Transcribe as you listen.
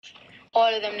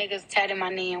All of them niggas tatted my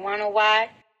name. Wanna know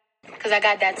why? Because I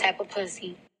got that type of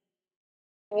pussy.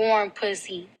 Warm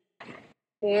pussy.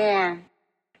 Warm.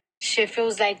 Shit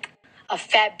feels like a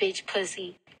fat bitch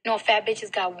pussy. You know, fat bitches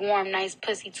got warm, nice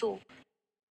pussy too.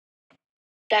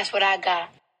 That's what I got.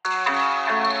 Hold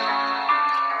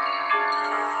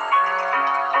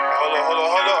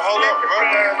up.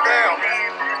 Damn.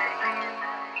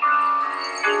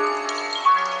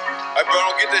 Hey, bro,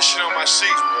 don't get that shit on my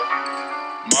sheets, bro.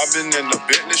 Mobbing in the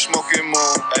Bentley, smoking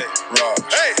moon. Hey, rocks.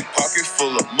 Hey, pocket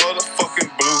full of motherfucking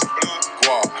blue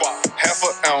guap. Half an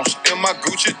ounce in my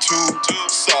Gucci two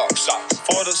socks.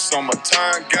 For the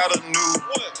summertime, got a new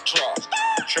drop.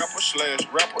 Trapper slash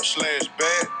rapper slash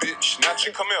bad bitch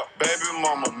snatcher. Come here, baby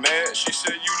mama mad. She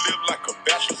said you live like a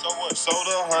bachelor. So what? Sold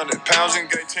 100 pounds and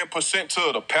gave 10%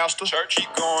 to the pastor. Church, he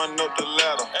going up the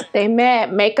ladder. They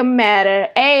mad, make them matter.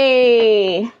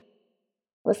 Hey,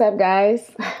 what's up,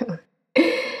 guys?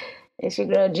 It's your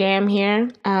girl Jam here.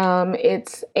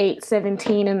 It's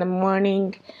 8:17 in the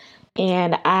morning,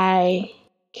 and I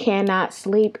cannot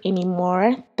sleep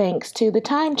anymore thanks to the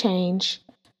time change.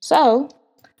 So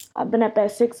I've been up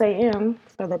at 6 a.m.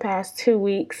 for the past 2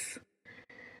 weeks.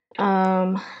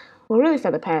 Well, really for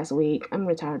the past week. I'm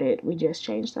retarded. We just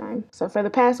changed time. So for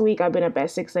the past week, I've been up at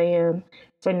 6 a.m.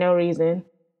 for no reason.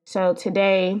 So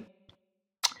today,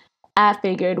 I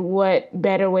figured what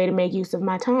better way to make use of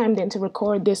my time than to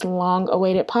record this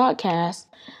long-awaited podcast.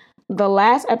 The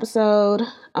last episode,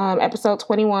 episode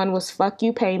 21, was Fuck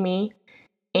You, Pay Me.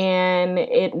 And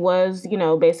it was,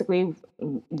 basically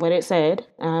what it said.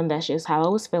 That's just how I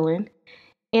was feeling.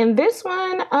 In this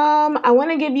one, I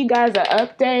want to give you guys an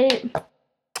update.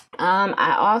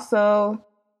 I also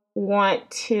want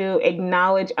to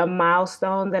acknowledge a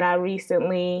milestone that I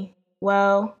recently,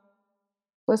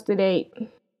 what's the date?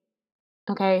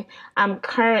 Okay, I'm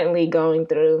currently going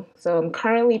through. So I'm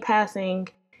currently passing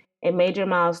a major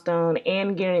milestone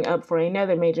and gearing up for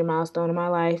another major milestone in my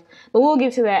life. But we'll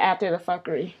get to that after the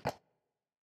fuckery.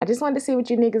 I just wanted to see what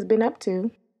you niggas been up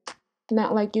to.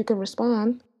 Not like you can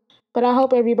respond. But I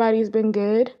hope everybody's been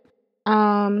good.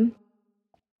 As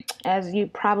you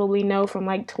probably know from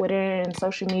like Twitter and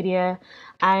social media,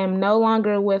 I am no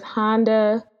longer with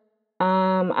Honda.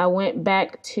 I went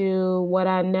back to what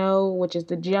I know, which is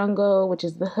the jungle, which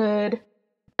is the hood.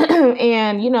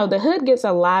 And, the hood gets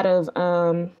a lot of,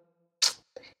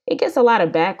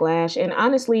 backlash. And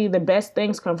honestly, the best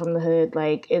things come from the hood.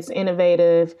 Like, it's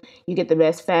innovative. You get the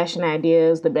best fashion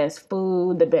ideas, the best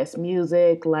food, the best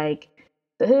music. Like,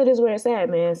 the hood is where it's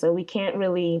at, man. So we can't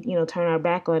really, turn our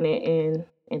back on it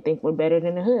and think we're better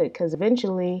than the hood. Because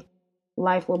eventually,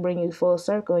 life will bring you full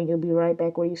circle and you'll be right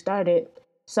back where you started.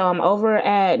 So I'm over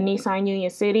at Nissan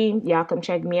Union City. Y'all come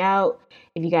check me out.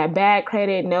 If you got bad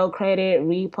credit, no credit,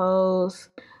 repos,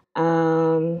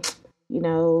 bunch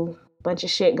of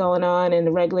shit going on, and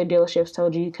the regular dealerships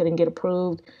told you couldn't get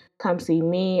approved, come see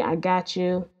me. I got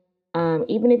you.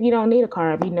 Even if you don't need a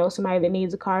car, if you know somebody that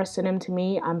needs a car, send them to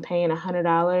me. I'm paying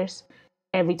 $100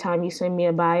 every time you send me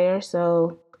a buyer.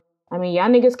 So, y'all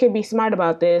niggas could be smart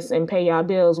about this and pay y'all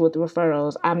bills with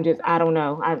referrals. I don't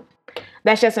know.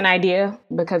 That's just an idea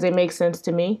because it makes sense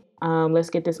to me.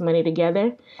 Let's get this money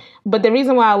together. But the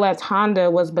reason why I left Honda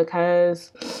was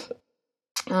because,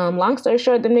 long story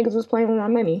short, them niggas was playing with my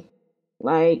money.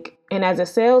 And as a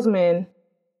salesman,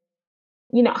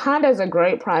 Honda's a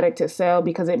great product to sell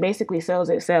because it basically sells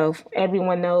itself.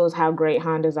 Everyone knows how great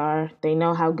Hondas are. They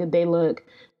know how good they look.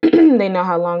 They know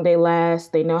how long they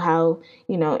last. They know how,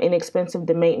 inexpensive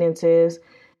the maintenance is.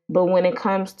 But when it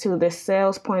comes to the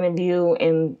sales point of view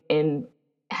and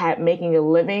making a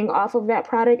living off of that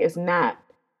product, it's not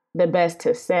the best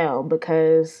to sell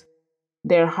because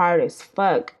they're hard as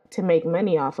fuck to make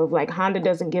money off of. Like, Honda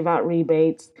doesn't give out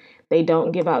rebates. They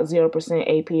don't give out 0%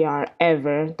 APR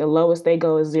ever. The lowest they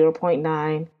go is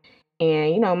 0.9. And,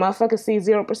 motherfuckers see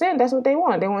 0%. That's what they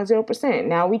want. They want 0%.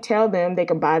 Now, we tell them they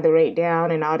can buy the rate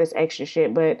down and all this extra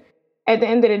shit. But at the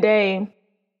end of the day,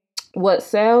 what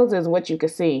sells is what you can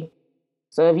see.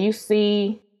 So if you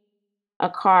see a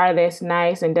car that's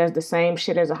nice and does the same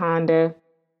shit as a Honda,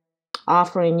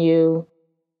 offering you,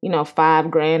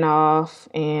 $5,000 off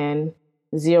and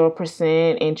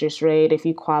 0% interest rate if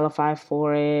you qualify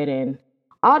for it, and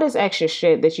all this extra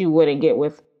shit that you wouldn't get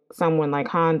with someone like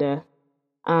Honda,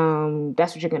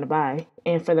 that's what you're gonna buy.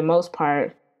 And for the most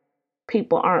part,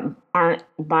 people aren't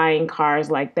buying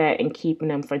cars like that and keeping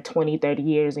them for 20, 30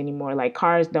 years anymore. Like,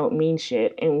 cars don't mean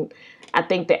shit. And I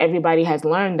think that everybody has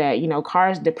learned that,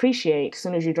 cars depreciate as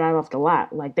soon as you drive off the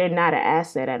lot. Like, they're not an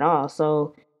asset at all.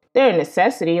 So they're a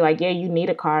necessity. Like, yeah, you need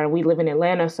a car. We live in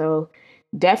Atlanta, so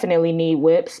definitely need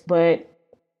whips. But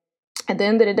at the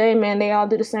end of the day, man, they all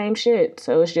do the same shit.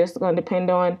 So it's just going to depend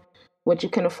on what you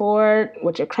can afford,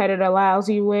 what your credit allows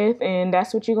you with, and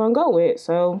that's what you're going to go with.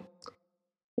 So,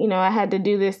 I had to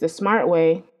do this the smart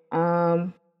way.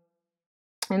 And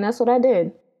that's what I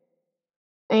did.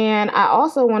 And I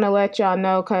also want to let y'all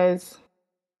know, because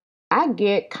I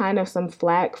get kind of some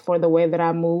flack for the way that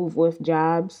I move with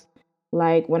jobs.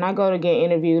 Like when I go to get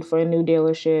interviewed for a new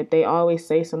dealership, they always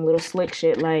say some little slick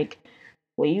shit like,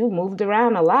 well, you moved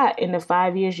around a lot in the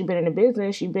 5 years you've been in the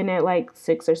business. You've been at like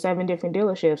 6 or 7 different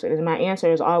dealerships. And my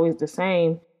answer is always the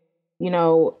same.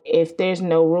 If there's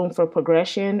no room for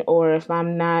progression, or if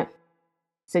I'm not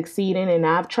succeeding and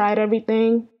I've tried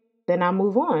everything, then I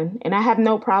move on. And I have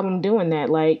no problem doing that.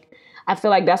 Like, I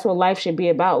feel like that's what life should be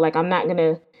about. Like, I'm not going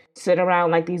to sit around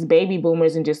like these baby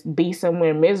boomers and just be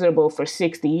somewhere miserable for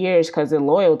 60 years because of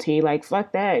loyalty. Like,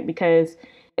 fuck that. Because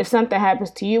if something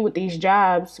happens to you with these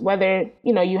jobs, whether,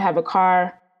 you have a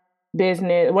car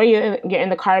business, where you're in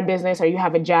the car business, or you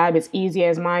have a job as easy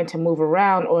as mine to move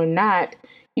around or not,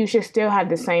 you should still have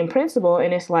the same principle.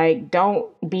 And it's like, don't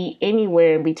be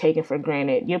anywhere and be taken for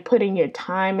granted. You're putting your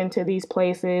time into these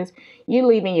places. You're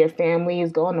leaving your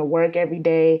families, going to work every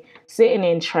day, sitting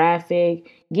in traffic,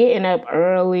 getting up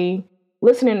early,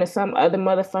 listening to some other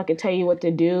motherfucker tell you what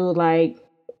to do. Like,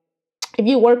 if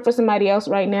you work for somebody else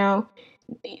right now,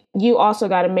 you also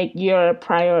got to make your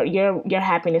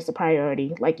happiness a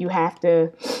priority. Like, you have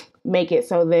to make it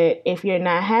so that if you're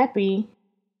not happy,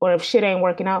 or if shit ain't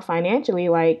working out financially,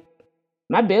 like,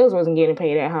 my bills wasn't getting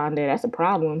paid at Honda. That's a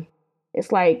problem.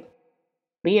 It's like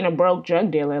being a broke drug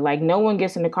dealer. Like, no one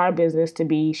gets in the car business to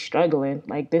be struggling.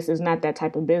 Like, this is not that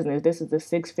type of business. This is a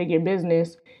 6-figure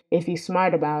business if you're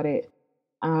smart about it.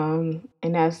 And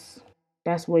that's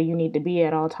where you need to be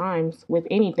at all times with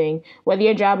anything, whether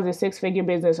your job is a 6-figure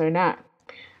business or not.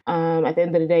 At the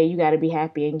end of the day, you got to be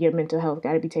happy, and your mental health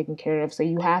got to be taken care of. So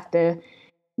you have to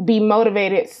be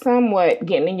motivated somewhat,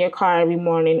 getting in your car every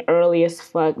morning early as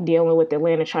fuck, dealing with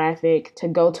Atlanta traffic, to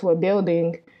go to a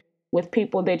building with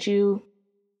people that you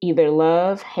either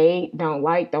love, hate, don't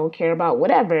like, don't care about,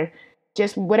 whatever.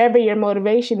 Just whatever your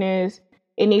motivation is,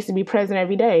 it needs to be present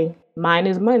every day. Mine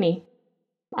is money.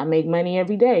 I make money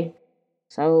every day.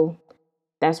 So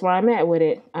that's where I'm at with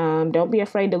it. Don't be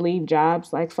afraid to leave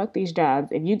jobs. Like, fuck these jobs.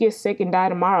 If you get sick and die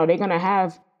tomorrow, they're going to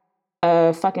have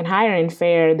a fucking hiring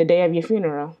fair the day of your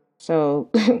funeral. So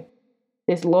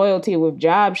this loyalty with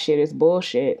job shit is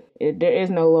bullshit. There is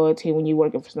no loyalty when you're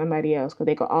working for somebody else, because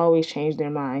they can always change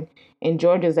their mind. And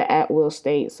Georgia's an at-will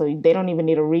state, so they don't even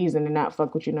need a reason to not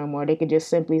fuck with you no more. They could just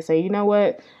simply say, you know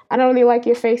what, I don't really like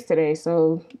your face today,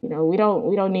 so we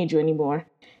don't need you anymore.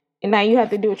 And now you have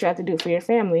to do what you have to do for your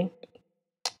family.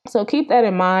 So keep that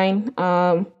in mind.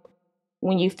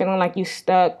 When you feeling like you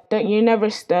stuck, you're never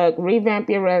stuck. Revamp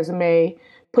your resume,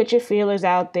 put your feelers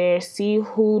out there, see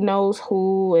who knows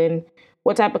who and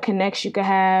what type of connects you could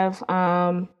have.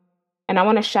 And I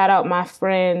want to shout out my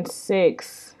friend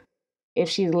Six, if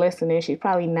she's listening. She's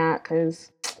probably not,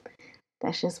 because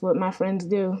that's just what my friends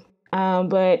do.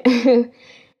 But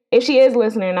if she is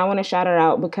listening, I want to shout her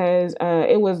out, because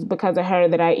it was because of her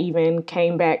that I even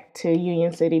came back to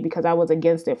Union City, because I was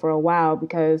against it for a while,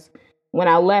 because when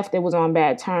I left, it was on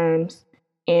bad terms,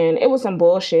 and it was some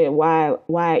bullshit why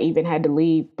I even had to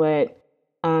leave. But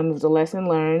it was a lesson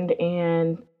learned,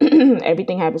 and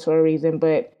everything happens for a reason.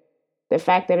 But the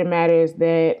fact of the matter is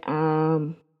that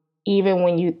even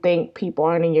when you think people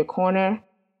aren't in your corner,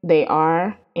 they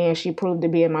are. And she proved to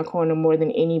be in my corner more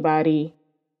than anybody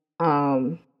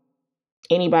has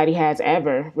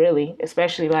ever, really.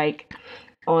 Especially like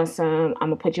on some,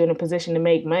 I'm gonna put you in a position to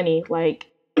make money. Like,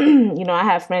 I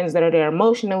have friends that are there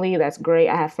emotionally. That's great.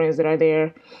 I have friends that are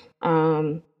there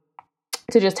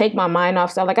to just take my mind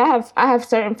off stuff. Like, I have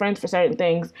certain friends for certain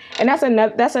things, and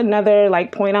that's another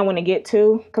like point I want to get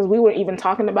to, because we were even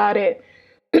talking about it.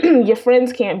 Your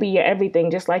friends can't be your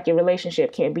everything, just like your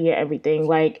relationship can't be your everything.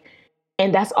 Like,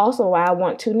 and that's also why I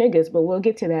want 2 niggas, but we'll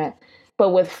get to that. But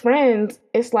with friends,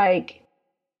 it's like,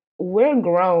 we're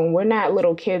grown. We're not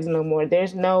little kids no more.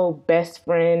 There's no best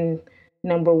friend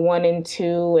number 1 and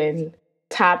 2 and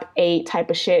top 8 type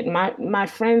of shit. My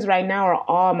friends right now are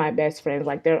all my best friends.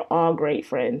 Like, they're all great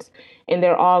friends, and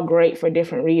they're all great for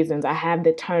different reasons. I have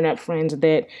the turn up friends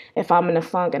that if I'm in a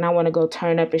funk and I want to go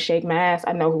turn up and shake my ass,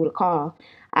 I know who to call.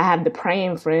 I have the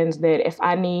praying friends that if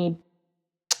I need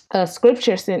a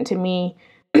scripture sent to me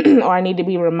or I need to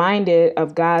be reminded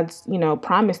of God's,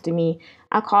 promise to me,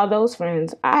 I call those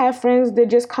friends. I have friends that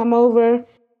just come over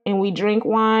and we drink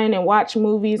wine and watch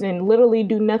movies and literally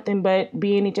do nothing but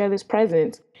be in each other's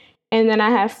presence. And then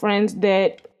I have friends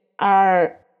that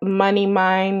are money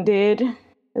minded.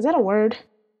 Is that a word?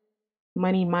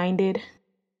 money-minded.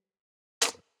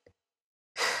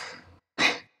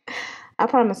 I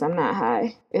promise I'm not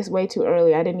high. It's way too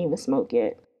early. I didn't even smoke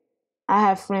yet. I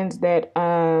have friends that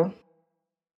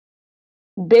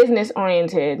business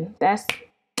oriented. That's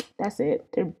it.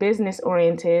 They're business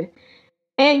oriented.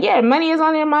 And yeah, money is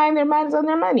on their mind. Their mind is on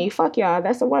their money. Fuck y'all.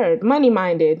 That's the word. Money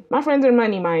minded. My friends are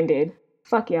money minded.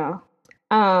 Fuck y'all.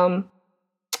 Um,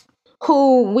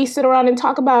 who we sit around and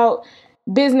talk about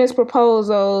business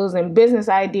proposals and business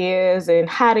ideas and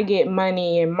how to get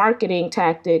money and marketing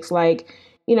tactics. Like,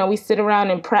 we sit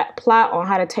around and plot on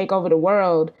how to take over the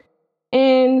world.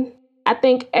 And I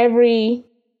think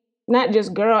not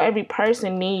just girl, every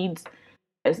person needs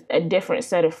a different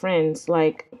set of friends.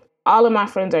 Like, all of my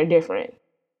friends are different.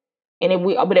 And if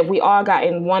we all got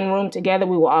in one room together,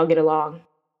 we will all get along.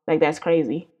 Like, that's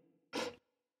crazy.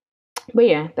 But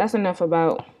yeah, that's enough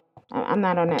about. I'm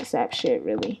not on that sap shit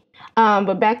really.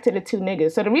 But back to the two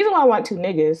niggas. So the reason why I want two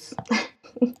niggas,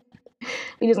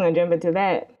 we just gonna jump into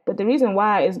that. But the reason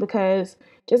why is because,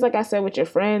 just like I said with your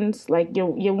friends, like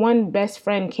your one best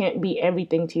friend can't be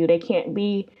everything to you. They can't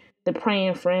be the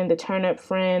praying friend, the turn up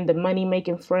friend, the money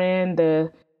making friend,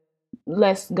 the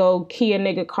let's go key a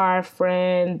nigga car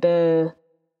friend, the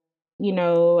I'm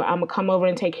gonna come over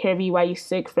and take care of you while you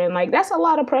sick friend. Like, that's a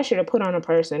lot of pressure to put on a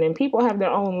person. And people have their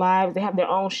own lives, they have their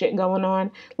own shit going on.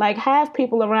 Like, have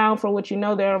people around for what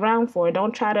they're around for.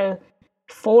 Don't try to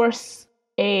force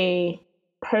a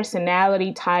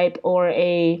personality type or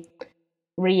a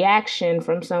reaction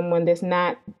from someone that's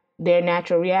not their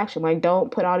natural reaction. Like,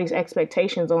 don't put all these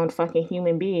expectations on fucking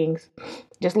human beings.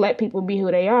 Just let people be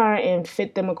who they are and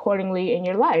fit them accordingly in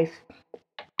your life.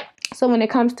 So when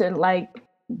it comes to like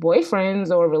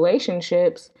boyfriends or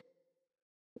relationships,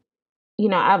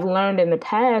 I've learned in the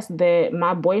past that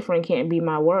my boyfriend can't be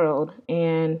my world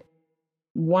and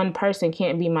one person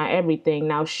can't be my everything.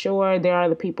 Now, sure, there are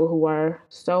the people who are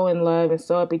so in love and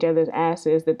so up each other's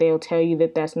asses that they'll tell you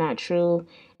that that's not true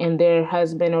and their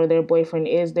husband or their boyfriend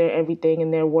is their everything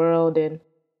in their world and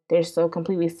they're so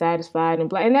completely satisfied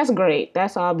and that's great.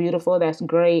 That's all beautiful. That's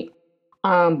great.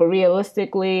 But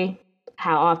realistically,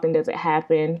 how often does it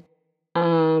happen?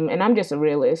 And I'm just a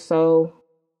realist. So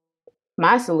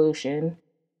my solution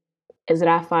is that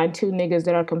I find two niggas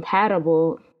that are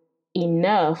compatible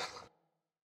enough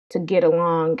to get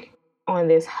along on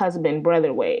this husband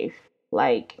brother wave.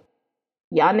 Like,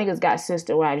 y'all niggas got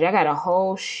sister wives. Y'all got a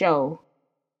whole show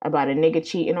about a nigga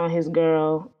cheating on his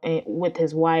girl and with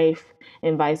his wife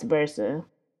and vice versa.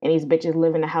 And these bitches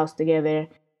live in the house together.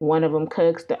 One of them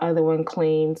cooks, the other one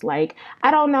cleans. Like,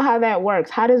 I don't know how that works.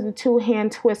 How does the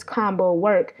 2-hand twist combo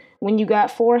work when you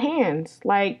got 4 hands?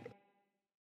 Like,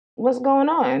 what's going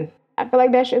on? I feel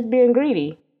like that shit's being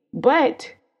greedy.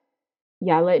 But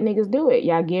y'all let niggas do it.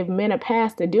 Y'all give men a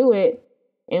pass to do it.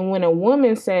 And when a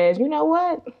woman says, you know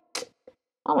what?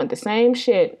 I want the same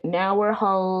shit. Now we're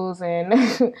hoes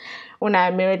and we're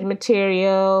not marriage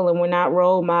material and we're not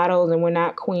role models and we're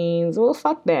not queens. Well,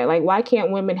 fuck that. Like, why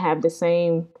can't women have the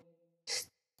same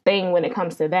thing when it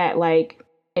comes to that? Like,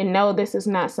 and no, this is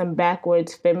not some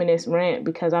backwards feminist rant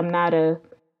because I'm not a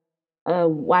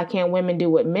why can't women do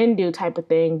what men do type of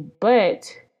thing.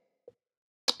 But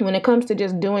when it comes to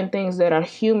just doing things that are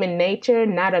human nature,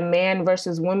 not a man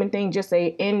versus woman thing, just a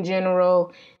in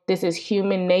general, this is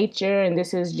human nature and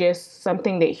this is just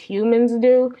something that humans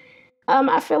do.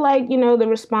 I feel like, the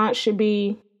response should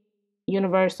be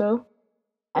universal.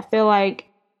 I feel like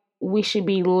we should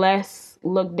be less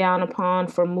looked down upon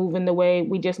for moving the way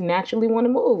we just naturally want to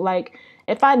move. Like,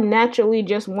 if I naturally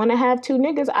just want to have 2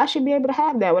 niggas, I should be able to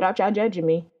have that without y'all judging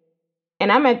me.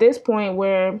 And I'm at this point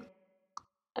where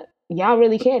y'all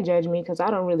really can't judge me because I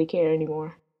don't really care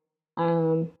anymore.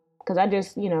 Because I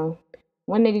just,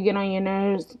 one nigga get on your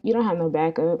nerves, you don't have no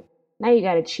backup. Now you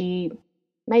gotta cheat.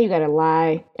 Now you gotta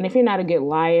lie. And if you're not a good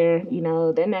liar,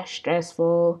 then that's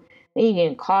stressful. Then you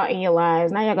getting caught in your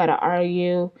lies. Now y'all gotta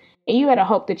argue. And you gotta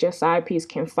hope that your side piece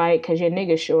can fight because your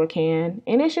nigga sure can.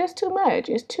 And it's just too much.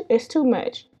 It's too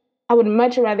much. I would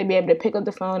much rather be able to pick up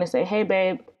the phone and say, hey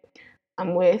babe,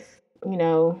 I'm with,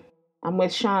 I'm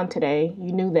with Sean today.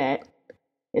 You knew that.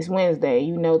 It's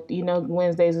Wednesday.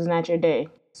 Wednesdays is not your day.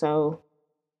 So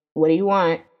what do you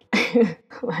want?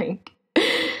 Like,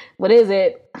 what is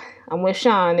it? I'm with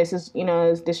Sean. This is,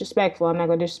 it's disrespectful. I'm not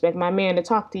gonna disrespect my man to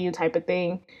talk to you type of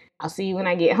thing. I'll see you when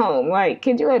I get home. Like,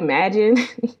 could you imagine?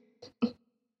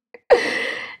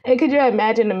 And could you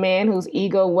imagine a man whose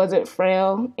ego wasn't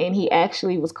frail and he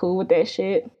actually was cool with that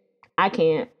shit? I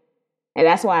can't. And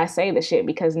that's why I say the shit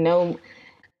because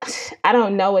I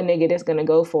don't know a nigga that's gonna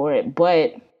go for it,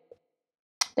 but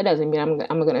that doesn't mean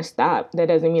I'm gonna stop. That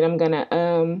doesn't mean I'm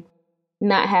gonna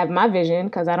not have my vision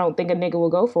because I don't think a nigga will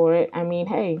go for it. I mean,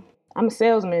 hey, I'm a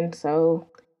salesman, so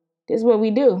this is what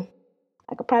we do.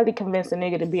 I could probably convince a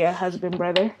nigga to be a husband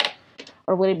brother.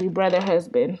 Or would it be brother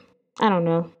husband? I don't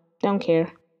know. Don't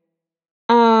care.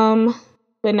 Um,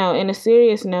 but no, in a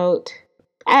serious note,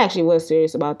 I actually was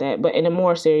serious about that, but in a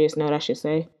more serious note, I should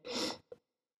say.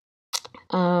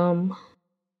 Um,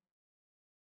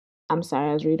 I'm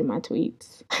sorry, I was reading my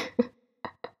tweets.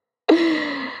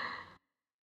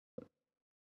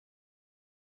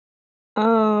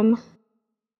 um,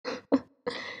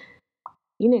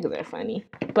 you niggas are funny.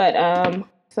 But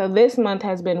so this month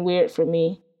has been weird for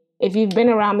me. If you've been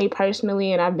around me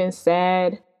personally and I've been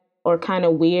sad or kind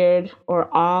of weird or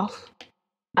off,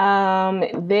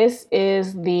 this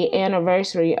is the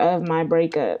anniversary of my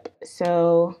breakup.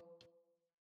 So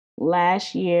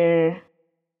last year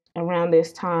around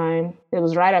this time, it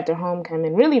was right after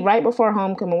homecoming, really right before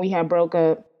homecoming, we had broke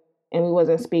up and we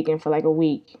wasn't speaking for like a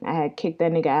week. I had kicked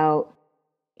that nigga out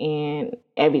and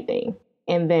everything.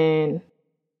 And then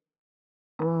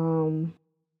um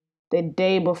the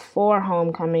day before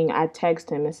homecoming, I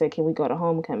texted him and said, "Can we go to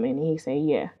homecoming?" And he said,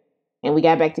 "Yeah." And we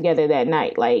got back together that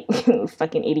night, like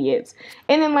fucking idiots.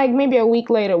 And then like maybe a week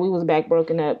later, we was back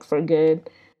broken up for good.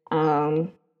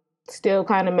 Um, Still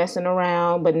kind of messing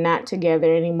around, but not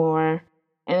together anymore.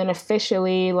 And then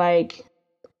officially, like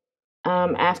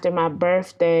after my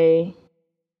birthday,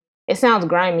 it sounds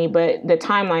grimy, but the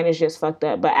timeline is just fucked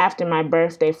up. But after my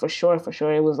birthday, for sure,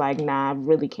 it was like, nah, I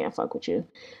really can't fuck with you.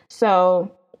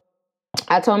 So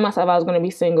I told myself I was going to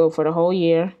be single for the whole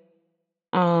year.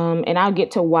 And I'll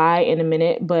get to why in a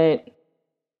minute. But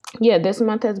yeah, this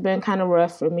month has been kind of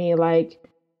rough for me. Like,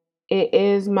 it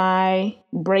is my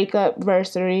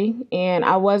breakup-versary. And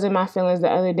I was in my feelings the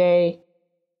other day.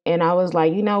 And I was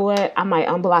like, you know what? I might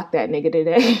unblock that nigga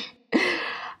today.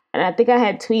 And I think I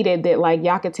had tweeted that, like,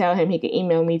 y'all could tell him he could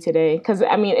email me today. Because,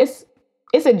 I mean, it's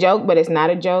a joke, but it's not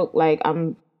a joke. Like,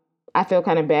 I feel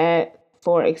kind of bad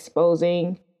for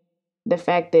exposing the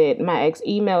fact that my ex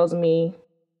emails me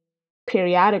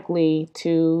periodically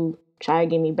to try to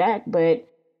get me back, but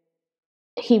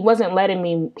he wasn't letting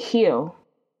me heal.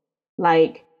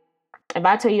 Like, if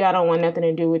I tell you I don't want nothing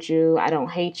to do with you, I don't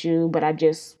hate you, but I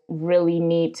just really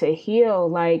need to heal,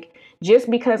 like, just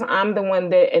because I'm the one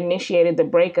that initiated the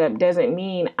breakup doesn't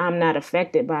mean I'm not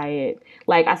affected by it.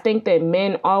 Like, I think that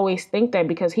men always think that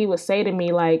because he would say to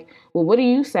me, like, well, what are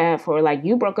you sad for? Like,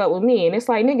 you broke up with me. And it's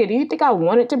like, nigga, do you think I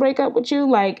wanted to break up with you?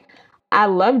 Like, I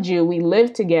loved you. We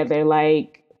lived together.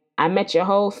 Like, I met your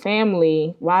whole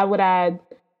family. Why would I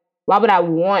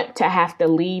want to have to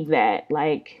leave that?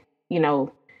 Like,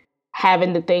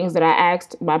 having the things that I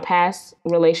asked my past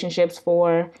relationships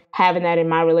for, having that in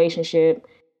my relationship,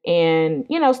 and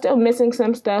still missing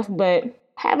some stuff, but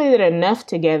having it enough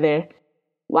together.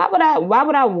 Why would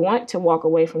I want to walk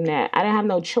away from that? I didn't have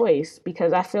no choice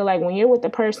because I feel like when you're with a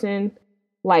person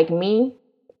like me,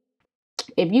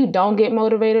 if you don't get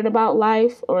motivated about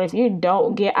life or if you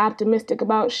don't get optimistic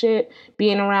about shit,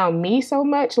 being around me so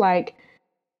much, like,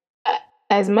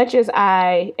 as much as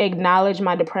I acknowledge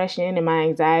my depression and my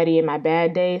anxiety and my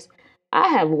bad days, I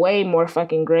have way more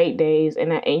fucking great days.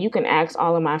 And you can ask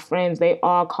all of my friends; they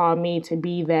all call me to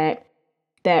be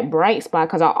that bright spot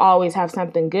because I always have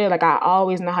something good. Like, I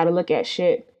always know how to look at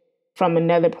shit from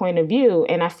another point of view,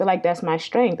 and I feel like that's my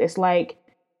strength. It's like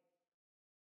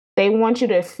they want you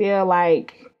to feel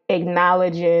like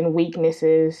acknowledging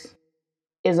weaknesses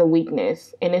is a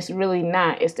weakness, and it's really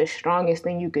not. It's the strongest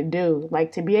thing you could do.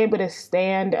 Like, to be able to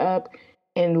stand up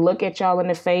and look at y'all in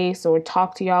the face or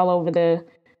talk to y'all over the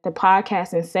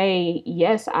podcast and say,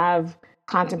 yes, I've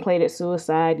contemplated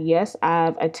suicide. Yes,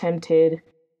 I've attempted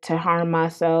to harm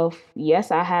myself. Yes,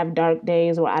 I have dark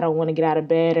days where I don't want to get out of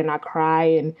bed and I cry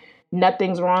and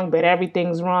nothing's wrong, but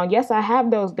everything's wrong. Yes, I have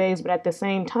those days, but at the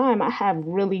same time, I have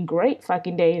really great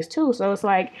fucking days too. So it's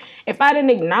like, if I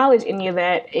didn't acknowledge any of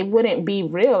that, it wouldn't be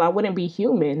real. I wouldn't be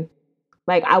human.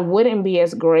 Like, I wouldn't be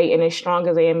as great and as strong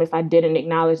as I am if I didn't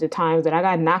acknowledge the times that I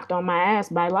got knocked on my ass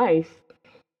by life.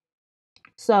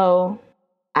 So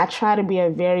I try to be a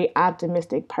very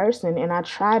optimistic person, and I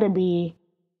try to be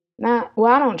not,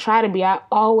 well, I don't try to be, I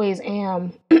always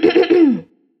am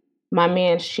my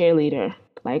man's cheerleader,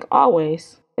 like,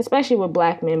 always, especially with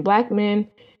black men. Black men,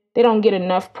 they don't get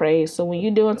enough praise. So when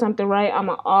you're doing something right, I'm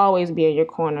going to always be in your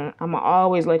corner. I'm going to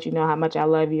always let you know how much I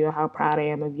love you or how proud I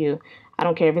am of you. I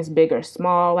don't care if it's big or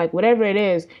small, like, whatever it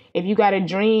is. If you got a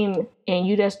dream and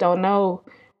you just don't know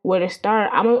where to start,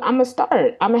 I'm going to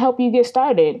start. I'm going to help you get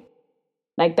started.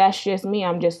 Like, that's just me.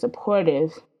 I'm just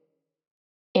supportive.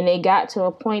 And it got to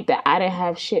a point that I didn't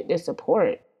have shit to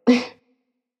support.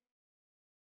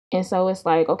 And so it's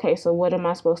like, okay, so what am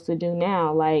I supposed to do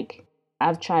now? Like,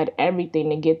 I've tried everything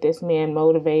to get this man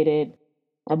motivated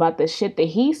about the shit that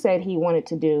he said he wanted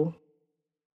to do.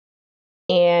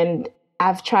 And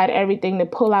I've tried everything to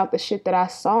pull out the shit that I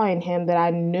saw in him that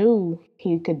I knew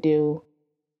he could do.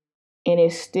 And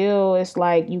it's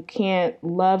like you can't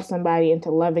love somebody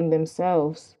into loving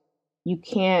themselves. You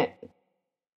can't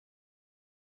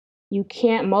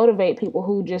motivate people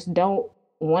who just don't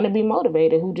want to be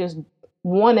motivated, who just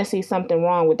want to see something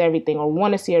wrong with everything or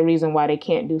want to see a reason why they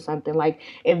can't do something. Like,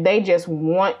 if they just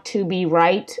want to be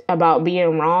right about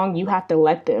being wrong, you have to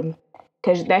let them,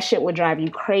 because that shit would drive you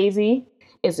crazy.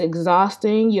 It's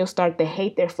exhausting. You'll start to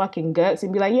hate their fucking guts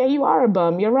and be like, yeah, you are a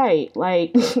bum. You're right.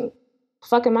 Like,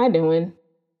 fuck am I doing?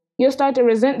 You'll start to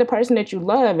resent the person that you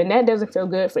love, and that doesn't feel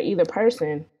good for either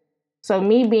person. So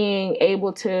me being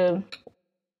able to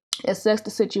assess the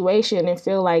situation and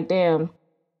feel like, damn,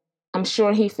 I'm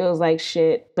sure he feels like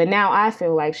shit, but now I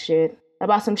feel like shit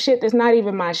about some shit that's not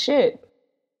even my shit.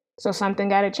 So something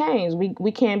got to change.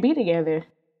 We can't be together.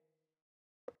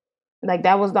 Like,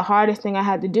 that was the hardest thing I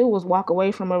had to do, was walk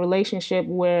away from a relationship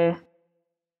where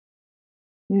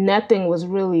nothing was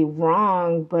really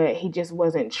wrong, but he just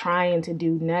wasn't trying to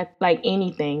do like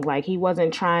anything. Like, he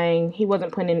wasn't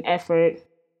putting in effort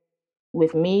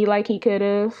with me like he could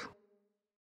have.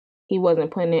 He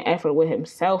wasn't putting in effort with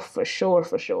himself, for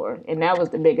sure. And that was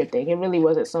the bigger thing. It really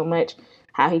wasn't so much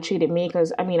how he treated me,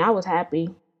 because I mean, I was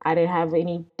happy. I didn't have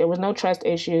there was no trust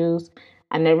issues.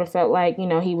 I never felt like,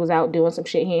 he was out doing some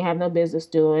shit he didn't have no business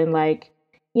doing. Like,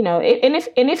 and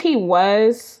if he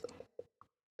was,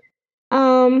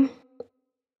 um,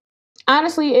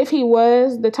 honestly, if he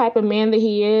was the type of man that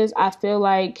he is, I feel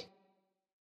like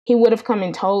he would have come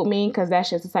and told me, because that's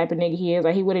just the type of nigga he is.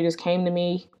 Like, he would have just came to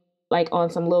me, like, on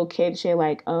some little kid shit,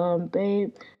 like,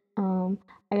 babe,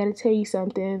 I gotta tell you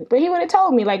something. But he would have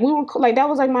told me, like, we were, like, that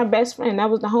was, like, my best friend. That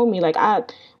was the homie. Like,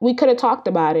 we could have talked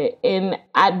about it.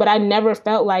 But I never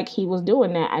felt like he was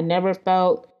doing that. I never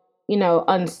felt,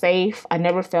 unsafe. I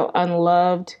never felt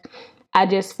unloved. I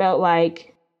just felt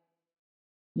like,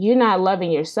 you're not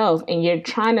loving yourself, and you're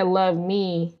trying to love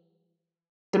me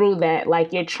through that.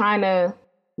 Like, you're trying to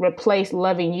replace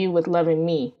loving you with loving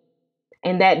me.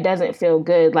 And that doesn't feel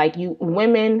good. Like, you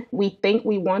women, we think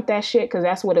we want that shit because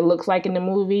that's what it looks like in the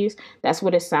movies. That's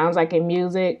what it sounds like in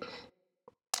music.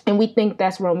 And we think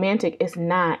that's romantic. It's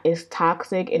not. It's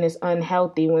toxic and it's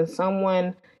unhealthy. When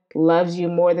someone loves you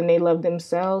more than they love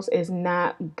themselves, it's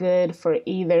not good for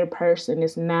either person.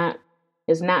 It's not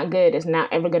good. It's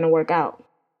not ever going to work out.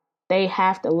 They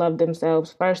have to love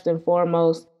themselves first and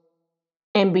foremost,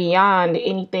 and beyond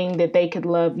anything that they could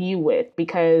love you with.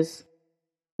 Because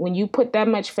when you put that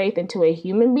much faith into a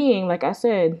human being, like I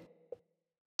said,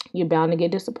 you're bound to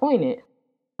get disappointed.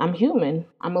 I'm human.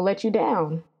 I'm going to let you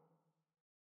down.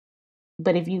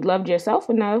 But if you loved yourself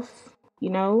enough, we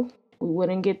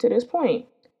wouldn't get to this point.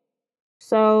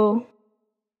 So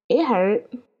it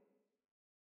hurt.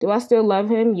 Do I still love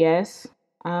him? Yes.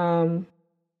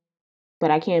 But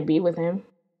I can't be with him.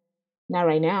 Not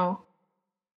right now.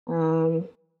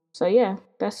 So yeah,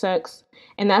 that sucks.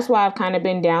 And that's why I've kind of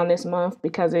been down this month,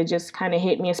 because it just kind of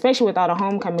hit me, especially with all the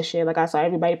homecoming shit. Like, I saw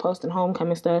everybody posting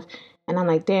homecoming stuff, and I'm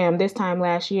like, damn, this time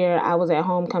last year I was at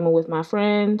homecoming with my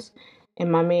friends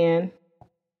and my man.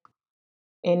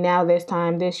 And now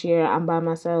this year I'm by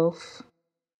myself,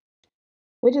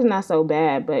 which is not so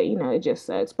bad, but it just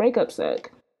sucks. Breakups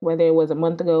suck, whether it was a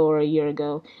month ago or a year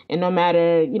ago. And no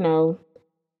matter,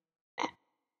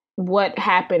 what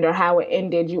happened or how it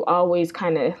ended, you always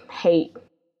kind of hate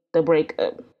the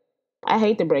breakup. I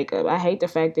hate the breakup. I hate the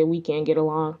fact that we can't get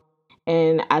along.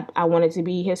 And I wanted to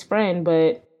be his friend,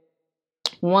 but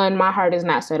one, my heart is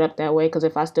not set up that way, because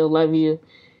if I still love you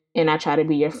and I try to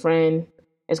be your friend,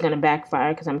 it's going to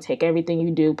backfire, because I'm going to take everything you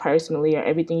do personally or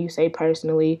everything you say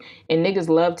personally. And niggas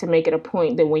love to make it a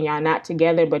point that when y'all not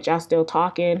together, but y'all still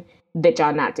talking, that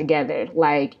y'all not together.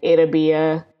 Like, it'll be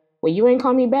well, you ain't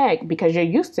call me back because you're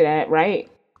used to that, right?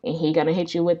 And he going to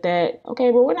hit you with that. Okay,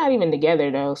 but we're not even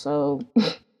together though, so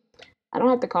I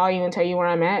don't have to call you and tell you where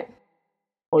I'm at.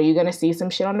 Or you're going to see some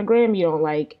shit on the gram you don't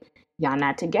like. Y'all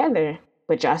not together,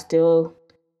 but y'all still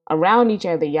around each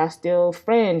other. Y'all still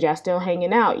friends. Y'all still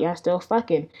hanging out. Y'all still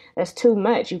fucking. That's too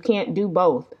much. You can't do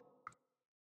both.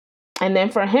 And then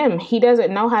for him, he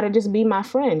doesn't know how to just be my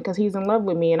friend because he's in love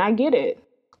with me. And I get it.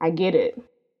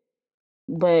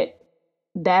 But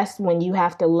that's when you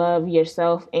have to love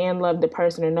yourself and love the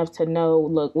person enough to know,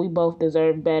 look, we both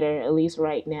deserve better, at least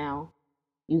right now.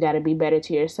 You got to be better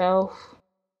to yourself.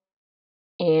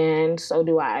 And so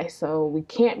do I. So we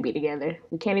can't be together.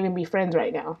 We can't even be friends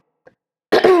right now.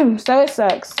 So it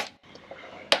sucks.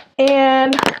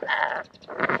 And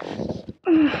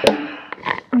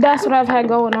that's what I've had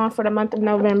going on for the month of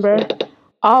November.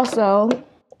 Also,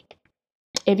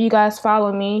 if you guys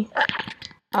follow me,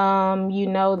 you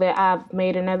know that I've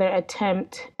made another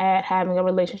attempt at having a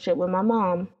relationship with my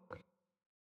mom.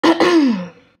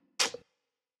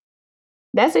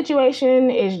 That situation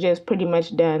is just pretty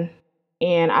much done.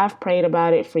 And I've prayed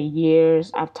about it for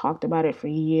years. I've talked about it for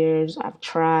years. I've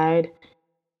tried.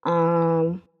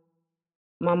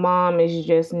 My mom is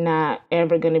just not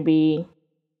ever going to be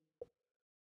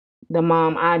the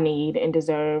mom I need and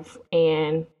deserve.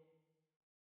 And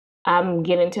I'm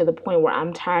getting to the point where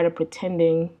I'm tired of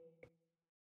pretending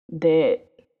that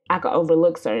I could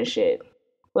overlook certain shit.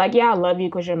 Like, yeah, I love you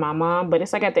because you're my mom, but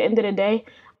it's like at the end of the day,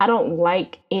 I don't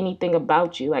like anything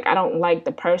about you. Like, I don't like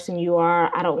the person you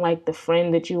are. I don't like the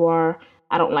friend that you are.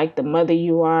 I don't like the mother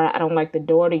you are. I don't like the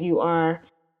daughter you are.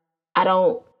 I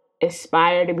don't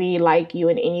aspire to be like you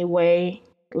in any way.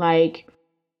 Like,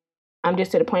 I'm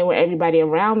just to the point where everybody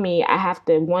around me, I have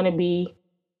to want to be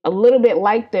a little bit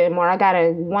like them, or I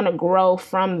gotta want to grow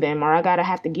from them, or I gotta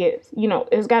have to get,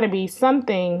 it's gotta be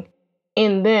something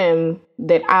in them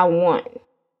that I want.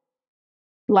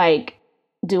 Like,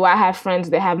 do I have friends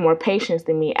that have more patience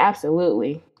than me?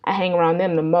 Absolutely. I hang around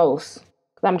them the most.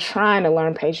 I'm trying to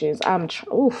learn patience.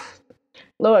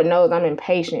 Lord knows I'm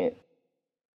impatient.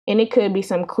 And it could be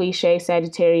some cliche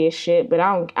Sagittarius shit, but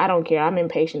I don't care. I'm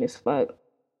impatient as fuck.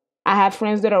 I have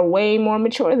friends that are way more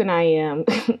mature than I am.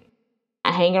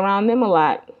 I hang around them a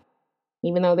lot,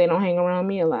 even though they don't hang around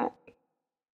me a lot.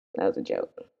 That was a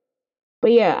joke.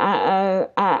 But yeah,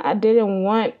 I didn't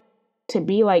want to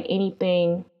be like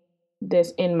anything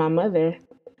that's in my mother.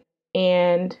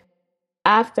 And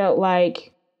I felt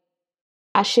like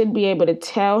I should be able to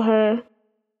tell her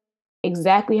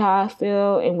exactly how I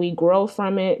feel and we grow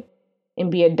from it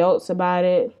and be adults about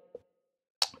it.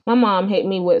 My mom hit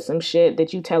me with some shit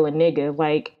that you tell a nigga.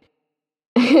 Like,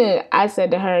 I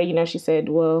said to her, she said,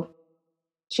 well,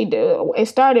 she did. It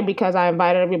started because I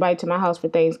invited everybody to my house for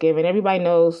Thanksgiving. Everybody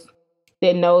knows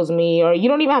me, or you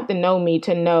don't even have to know me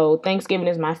to know Thanksgiving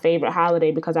is my favorite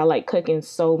holiday because I like cooking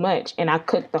so much. And I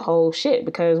cook the whole shit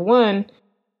because one,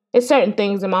 it's certain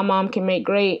things that my mom can make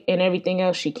great and everything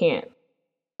else she can't.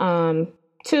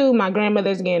 Two, my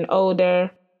grandmother's getting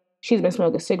older. She's been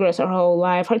smoking cigarettes her whole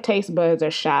life. Her taste buds are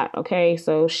shot, okay?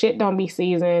 So shit don't be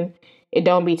seasoned. It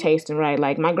don't be tasting right.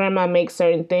 Like, my grandma makes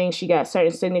certain things. She got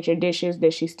certain signature dishes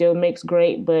that she still makes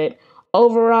great. But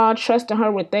overall, trusting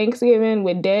her with Thanksgiving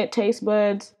with dead taste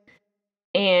buds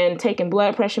and taking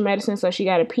blood pressure medicine so she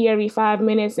got to pee every 5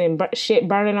 minutes and shit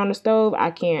burning on the stove, I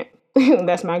can't.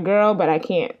 That's my girl, but I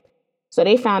can't. So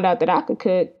they found out that I could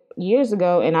cook years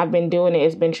ago, and I've been doing it.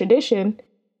 It's been tradition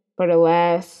for the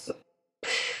last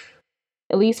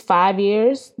at least 5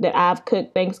 years that I've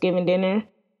cooked Thanksgiving dinner,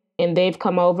 and they've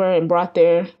come over and brought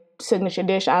their signature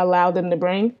dish I allowed them to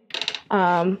bring.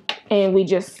 And we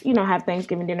just, have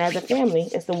Thanksgiving dinner as a family.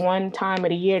 It's the one time of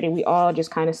the year that we all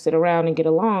just kind of sit around and get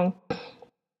along.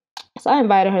 So I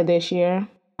invited her this year.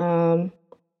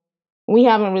 We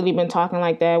haven't really been talking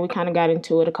like that. We kind of got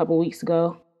into it a couple weeks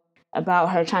ago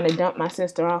about her trying to dump my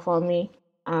sister off on me.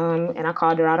 And I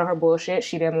called her out on her bullshit.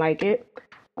 She didn't like it,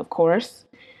 of course.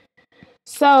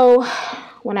 So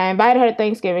when I invited her to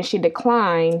Thanksgiving, she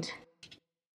declined.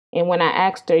 And when I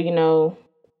asked her,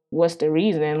 what's the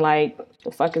reason? Like,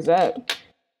 the fuck is up?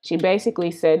 She basically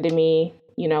said to me,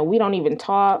 we don't even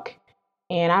talk.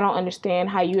 And I don't understand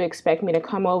how you expect me to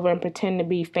come over and pretend to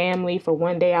be family for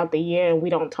one day out the year and we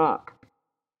don't talk.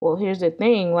 Well, here's the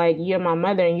thing. Like, you're my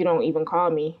mother and you don't even call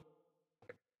me.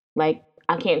 Like,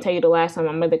 I can't tell you the last time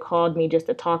my mother called me just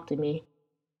to talk to me.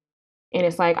 And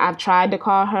it's like, I've tried to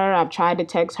call her, I've tried to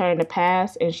text her in the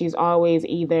past, and she's always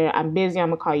either, I'm busy, I'm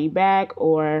gonna call you back,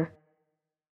 or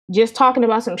just talking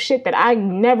about some shit that I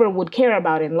never would care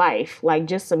about in life. Like,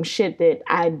 just some shit that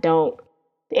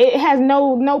it has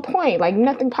no point, like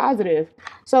nothing positive.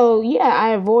 So yeah, I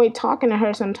avoid talking to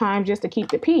her sometimes just to keep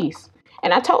the peace.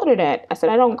 And I told her that. I said,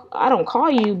 I don't call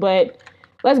you, but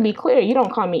let's be clear, you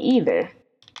don't call me either.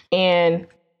 And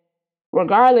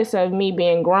regardless of me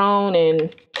being grown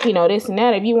and, this and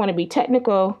that, if you want to be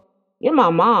technical, you're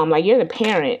my mom. Like, you're the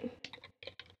parent.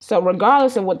 So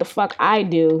regardless of what the fuck I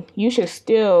do, you should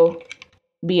still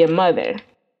be a mother.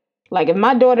 Like, if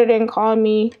my daughter didn't call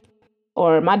me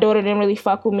or my daughter didn't really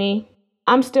fuck with me,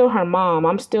 I'm still her mom.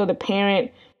 I'm still the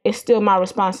parent. It's still my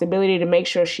responsibility to make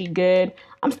sure she good.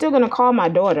 I'm still going to call my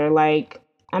daughter. Like,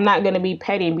 I'm not going to be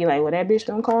petty and be like, well, that bitch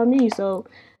don't call me. So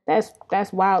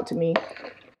that's wild to me.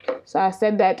 So I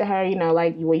said that to her,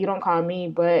 like, well, you don't call me,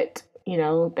 but,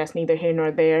 that's neither here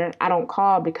nor there. I don't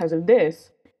call because of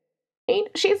this.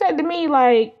 She said to me,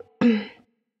 like,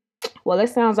 well, it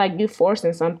sounds like you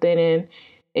forcing something, and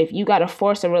if you gotta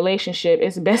force a relationship,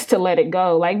 it's best to let it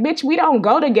go. Like, bitch, we don't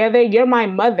go together. You're my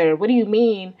mother. What do you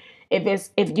mean?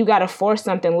 If you gotta force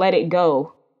something, let it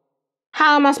go.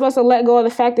 How am I supposed to let go of the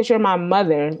fact that you're my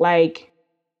mother? Like,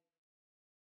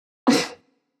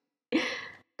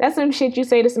 that's some shit you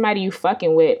say to somebody you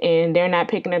fucking with, and they're not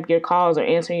picking up your calls or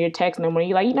answering your texts no more.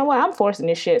 You're like, you know what? I'm forcing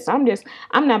this shit, so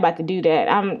I'm not about to do that.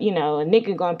 A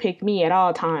nigga gonna pick me at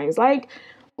all times. Like,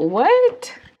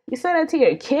 what? You said that to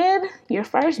your kid, your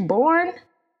firstborn?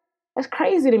 That's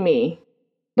crazy to me.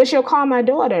 But she'll call my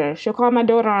daughter. She'll call my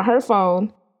daughter on her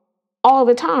phone all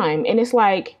the time, and it's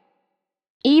like,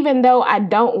 even though I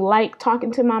don't like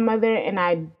talking to my mother, and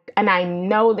I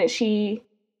know that she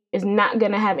is not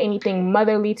going to have anything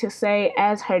motherly to say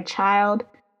as her child,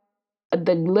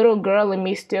 the little girl in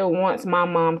me still wants my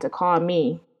mom to call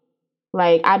me.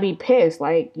 Like, I'd be pissed.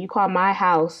 Like, you call my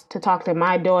house to talk to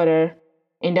my daughter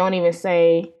and don't even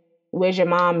say, where's your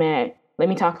mom at? Let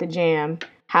me talk to Jam.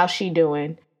 How's she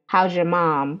doing? How's your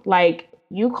mom? Like,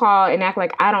 you call and act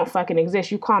like I don't fucking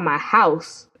exist. You call my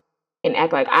house and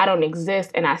act like I don't exist,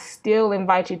 and I still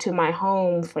invite you to my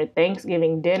home for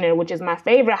Thanksgiving dinner, which is my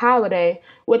favorite holiday,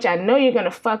 which I know you're gonna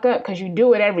fuck up because you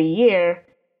do it every year,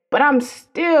 but I'm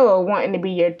still wanting to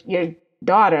be your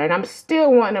daughter, and I'm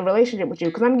still wanting a relationship with you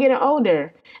because I'm getting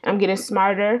older, I'm getting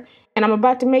smarter, and I'm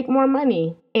about to make more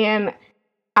money, and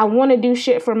I want to do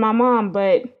shit for my mom,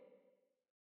 but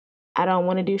I don't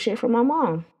want to do shit for my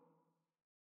mom.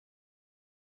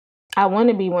 I want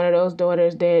to be one of those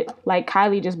daughters that, like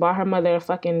Kylie just bought her mother a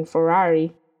fucking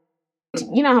Ferrari.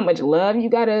 You know how much love you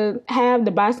gotta have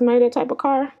to buy somebody that type of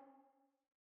car?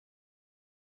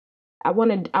 I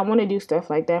wanna do stuff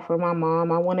like that for my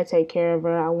mom. I wanna take care of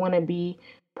her. I wanna be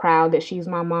proud that she's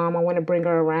my mom. I wanna bring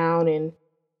her around and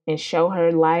show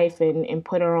her life and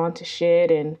put her onto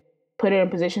shit and put her in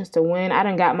positions to win. I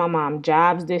done got my mom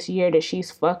jobs this year that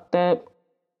she's fucked up.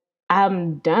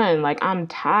 I'm done. Like, I'm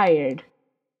tired.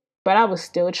 But I was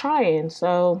still trying.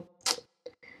 So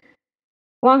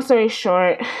long story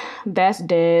short, that's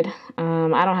dead.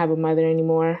 I don't have a mother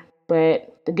anymore.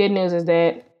 But the good news is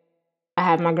that I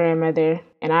have my grandmother,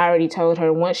 and I already told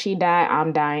her once she died,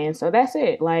 I'm dying. So that's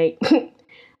it. Like,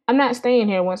 I'm not staying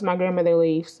here once my grandmother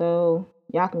leaves. So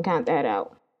y'all can count that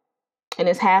out. And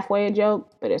it's halfway a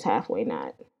joke, but it's halfway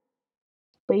not.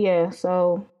 But yeah,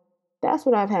 so that's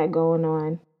what I've had going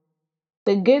on.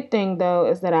 The good thing, though,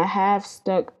 is that I have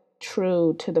stuck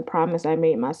true to the promise I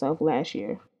made myself last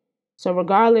year. So,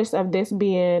 regardless of this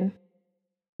being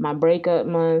my breakup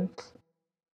month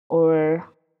or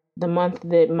the month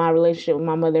that my relationship with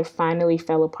my mother finally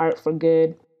fell apart for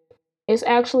good, it's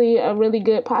actually a really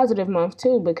good positive month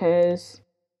too because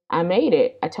I made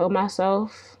it. I told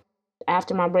myself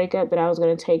after my breakup that I was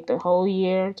going to take the whole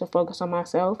year to focus on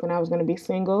myself and I was going to be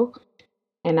single.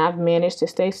 And I've managed to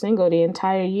stay single the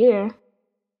entire year,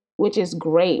 which is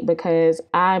great because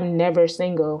I'm never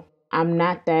single. I'm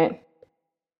not that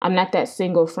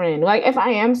single friend. Like, if I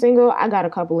am single, I got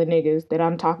a couple of niggas that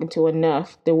I'm talking to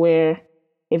enough to where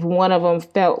if one of them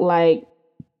felt like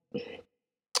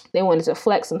they wanted to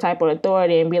flex some type of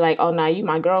authority and be like, "Oh, nah, you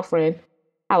my girlfriend,"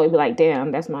 I would be like,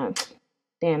 damn, that's my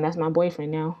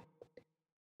boyfriend now.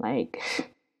 Like,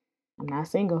 I'm not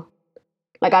single.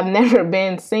 Like, I've never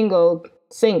been single.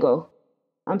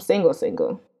 I'm single.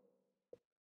 Single.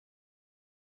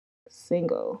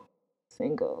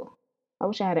 I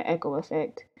wish I had an echo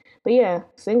effect. But yeah,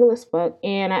 single as fuck.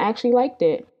 And I actually liked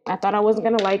it. I thought I wasn't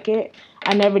going to like it.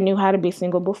 I never knew how to be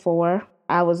single before.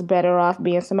 I was better off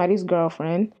being somebody's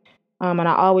girlfriend. And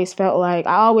I always felt like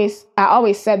I always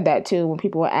said that too when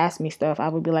people would ask me stuff. I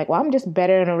would be like, well, I'm just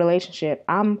better in a relationship.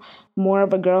 I'm more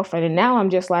of a girlfriend. And now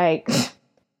I'm just like,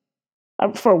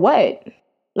 for what?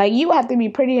 Like, you have to be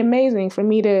pretty amazing for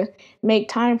me to make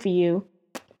time for you.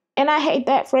 And I hate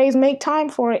that phrase, make time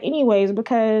for it anyways,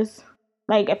 because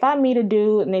like if I meet a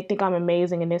dude and they think I'm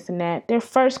amazing and this and that, their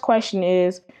first question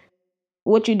is,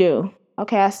 what you do?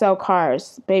 Okay, I sell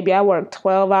cars. Baby, I work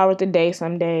 12 hours a day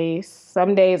some days.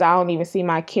 Some days I don't even see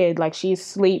my kid. Like, she's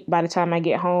asleep by the time I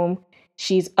get home.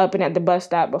 She's up and at the bus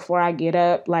stop before I get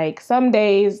up. Like, some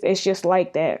days it's just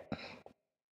like that.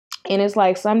 And it's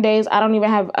like some days I don't even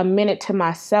have a minute to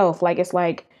myself. Like, it's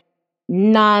like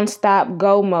nonstop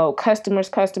go mode. Customers,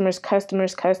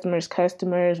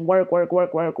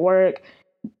 work.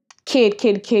 Kid.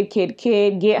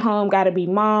 Get home, gotta be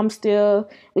mom still.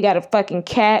 We got a fucking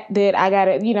cat that I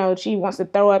gotta, she wants to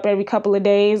throw up every couple of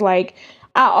days. Like,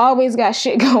 I always got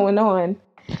shit going on.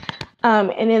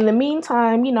 And in the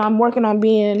meantime, I'm working on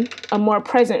being a more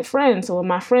present friend. So when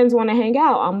my friends want to hang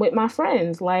out, I'm with my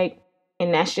friends. Like,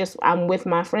 And that's just, I'm with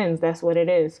my friends. That's what it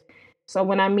is. So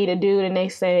when I meet a dude and they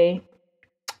say,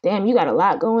 damn, you got a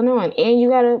lot going on, and you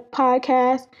got a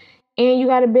podcast, and you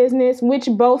got a business, which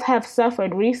both have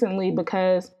suffered recently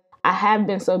because I have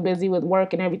been so busy with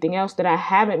work and everything else that I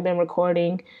haven't been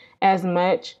recording as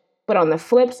much. But on the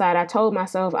flip side, I told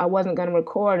myself I wasn't going to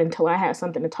record until I had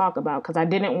something to talk about because I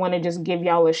didn't want to just give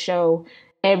y'all a show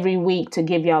every week to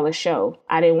give y'all a show.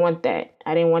 I didn't want that.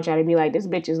 I didn't want y'all to be like, this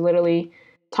bitch is literally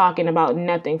talking about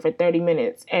nothing for 30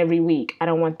 minutes every week. I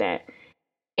don't want that.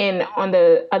 And on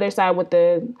the other side with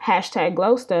the hashtag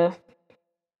glow stuff,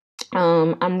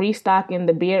 I'm restocking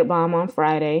the beard balm on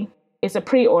Friday. It's a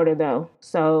pre-order though,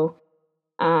 so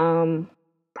probably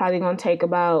gonna take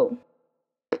about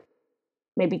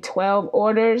maybe 12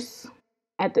 orders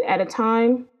at a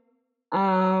time,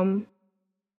 and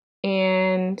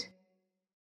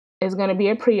it's gonna be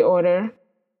a pre-order.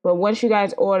 But once you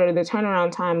guys order, the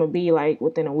turnaround time will be like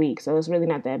within a week, so it's really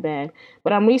not that bad.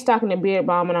 But I'm restocking the beard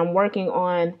balm, and I'm working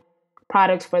on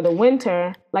products for the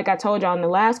winter. Like I told y'all in the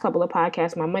last couple of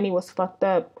podcasts, my money was fucked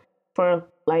up for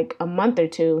like a month or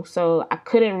two, so I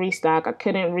couldn't restock, I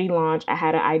couldn't relaunch. I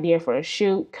had an idea for a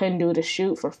shoot, couldn't do the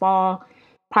shoot for fall.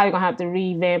 Probably gonna have to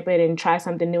revamp it and try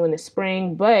something new in the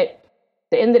spring. But at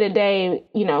the end of the day,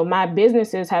 you know, my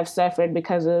businesses have suffered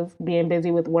because of being busy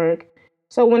with work.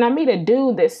 So when I meet a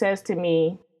dude that says to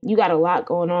me, you got a lot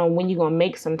going on, when you gonna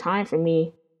make some time for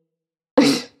me?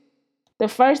 The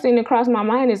first thing that crossed my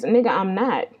mind is, nigga, I'm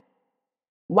not.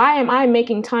 Why am I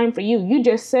making time for you? You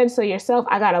just said so yourself,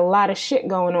 I got a lot of shit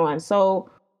going on. So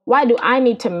why do I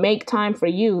need to make time for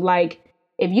you? Like,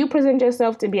 if you present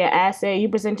yourself to be an asset, you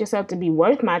present yourself to be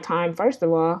worth my time, first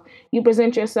of all. You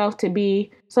present yourself to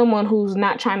be someone who's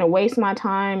not trying to waste my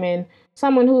time and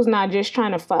someone who's not just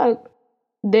trying to fuck,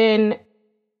 then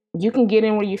you can get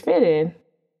in where you fit in.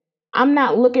 I'm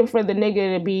not looking for the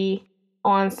nigga to be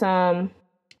on some,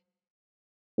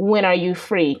 when are you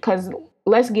free? Because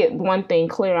let's get one thing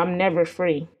clear. I'm never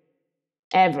free.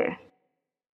 Ever.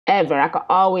 Ever. I could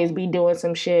always be doing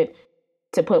some shit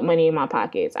to put money in my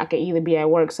pockets. I could either be at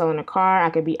work selling a car. I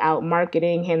could be out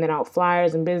marketing, handing out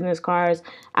flyers and business cards.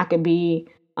 I could be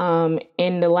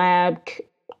in the lab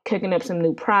cooking up some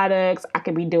new products. I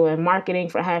could be doing marketing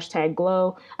for hashtag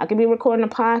glow. I could be recording a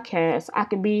podcast. I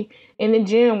could be in the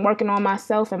gym working on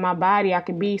myself and my body. I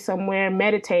could be somewhere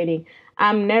meditating.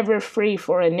 I'm never free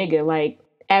for a nigga, like,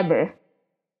 ever,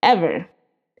 ever,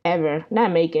 ever.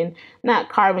 Not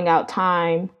carving out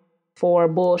time for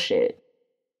bullshit.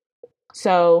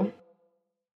 So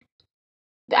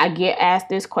I get asked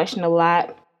this question a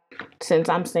lot since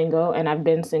I'm single, and I've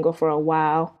been single for a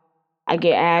while. I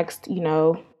get asked, you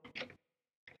know,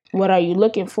 what are you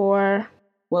looking for?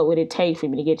 What would it take for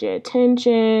me to get your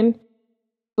attention?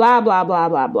 Blah, blah, blah,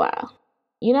 blah, blah.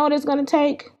 You know what it's going to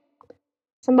take?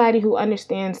 Somebody who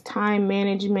understands time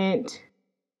management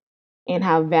and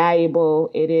how valuable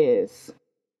it is.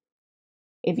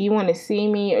 If you want to see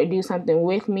me or do something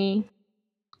with me,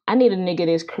 I need a nigga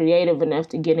that's creative enough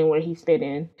to get in where he fit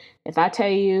in. If I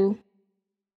tell you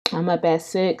I'm up at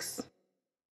 6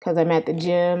 because I'm at the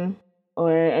gym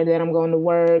or then I'm going to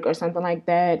work or something like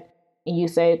that, and you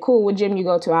say, cool, what gym you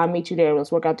go to? I'll meet you there.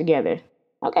 Let's work out together.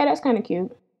 Okay, that's kind of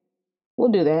cute. We'll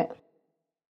do that.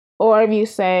 Or if you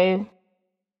say,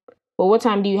 well, what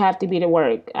time do you have to be to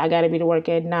work? I got to be to work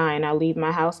at 9. I'll leave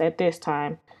my house at this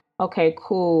time. Okay,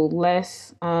 cool.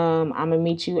 I'm going to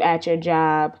meet you at your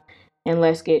job and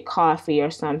let's get coffee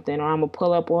or something. Or I'm going to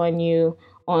pull up on you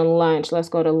on lunch. Let's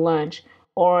go to lunch.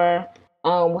 Or,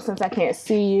 well, since I can't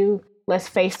see you, let's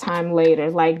FaceTime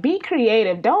later. Like, be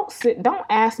creative. Don't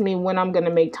ask me when I'm going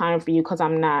to make time for you because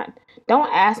I'm not.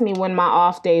 Don't ask me when my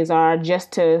off days are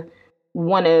just to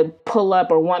want to pull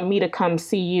up or want me to come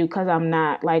see you because I'm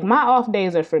not. Like, my off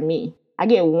days are for me. I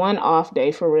get one off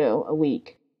day for real a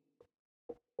week.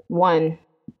 One.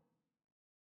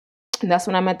 And that's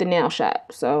when I'm at the nail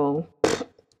shop. So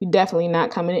you're definitely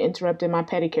not coming and interrupting my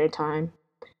pedicure time.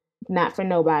 Not for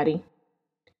nobody.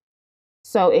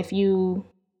 So if you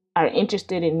are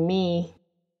interested in me,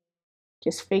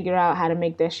 just figure out how to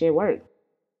make that shit work.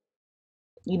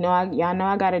 Y'all know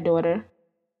I got a daughter.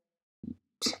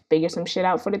 Figure some shit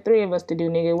out for the 3 of us to do,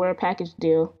 nigga. We're a package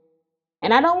deal.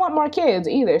 And I don't want more kids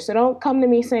either. So don't come to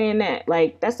me saying that.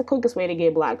 Like, that's the quickest way to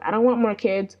get blocked. I don't want more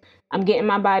kids. I'm getting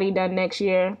my body done next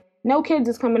year. No kids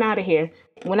is coming out of here.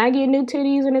 When I get new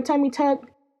titties and a tummy tuck,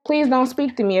 please don't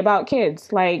speak to me about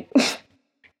kids. Like,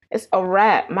 it's a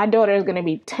wrap. My daughter is going to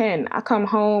be 10. I come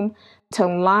home to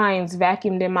lines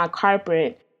vacuumed in my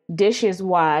carpet, dishes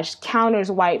washed,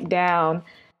 counters wiped down,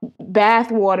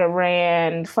 bath water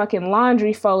ran, fucking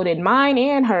laundry folded, mine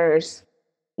and hers.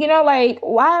 You know, like,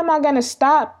 why am I going to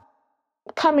stop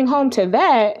coming home to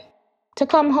that to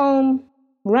come home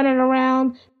running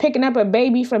around picking up a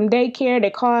baby from daycare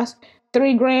that costs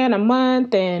 $3,000 a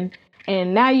month, and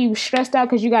now you stressed out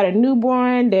because you got a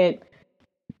newborn that,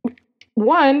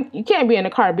 one, you can't be in the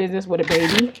car business with a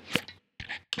baby.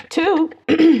 Two,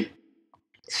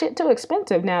 shit too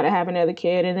expensive now to have another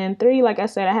kid. And then three, like I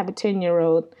said, I have a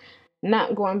 10-year-old,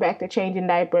 not going back to changing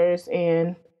diapers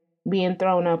and being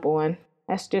thrown up on.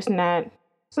 That's just not,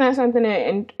 it's not something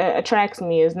that attracts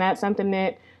me. It's not something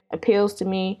that appeals to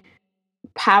me.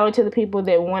 Power to the people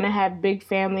that want to have big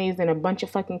families and a bunch of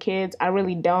fucking kids. I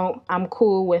really don't. I'm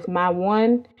cool with my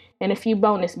one and a few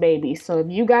bonus babies. So if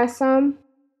you got some,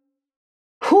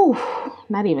 whew,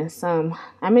 not even some.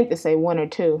 I meant to say one or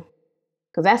two,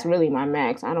 because that's really my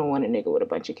max. I don't want a nigga with a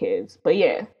bunch of kids. But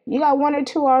yeah, you got one or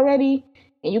two already,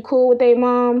 and you cool with their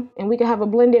mom, and we can have a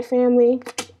blended family,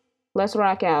 let's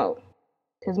rock out.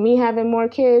 Because me having more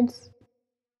kids,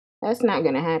 that's not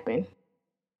going to happen.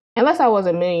 Unless I was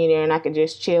a millionaire and I could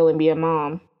just chill and be a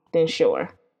mom, then sure.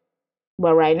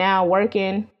 But right now,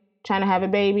 working, trying to have a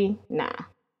baby, nah.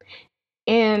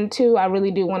 And two, I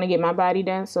really do want to get my body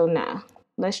done, so nah.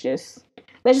 Let's just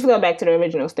go back to the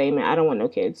original statement. I don't want no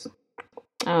kids.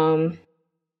 What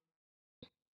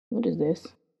is this?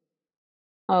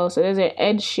 Oh, so there's an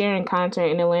Ed Sheeran concert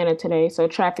in Atlanta today, so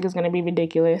traffic is gonna be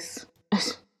ridiculous.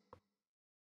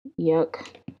 Yuck.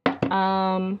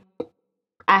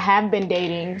 I have been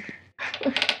dating.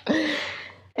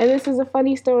 And this is a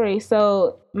funny story.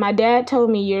 So my dad told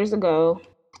me years ago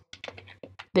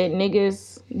that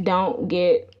niggas don't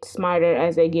get smarter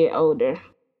as they get older.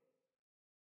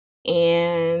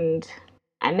 And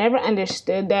I never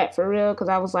understood that for real, because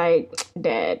I was like,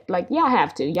 Dad, like, y'all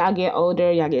have to. Y'all get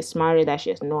older, y'all get smarter. That's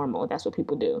just normal. That's what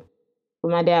people do.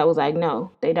 But my dad was like,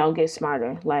 no, they don't get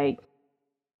smarter. Like,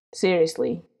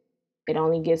 seriously, it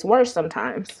only gets worse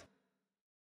sometimes.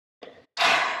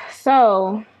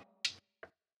 So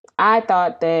I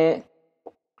thought that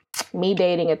me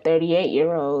dating a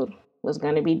 38-year-old was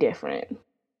going to be different.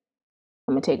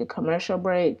 I'm going to take a commercial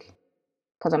break,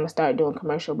 because I'm going to start doing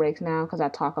commercial breaks now, because I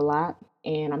talk a lot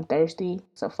and I'm thirsty.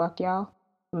 So fuck y'all.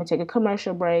 I'm going to take a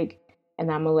commercial break,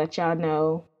 and I'm going to let y'all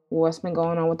know what's been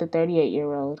going on with the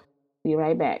 38-year-old. Be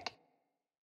right back.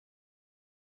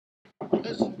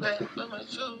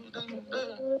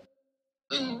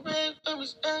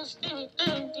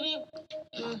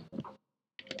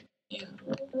 Yeah.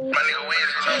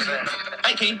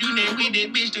 I can't do that with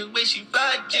that bitch the way she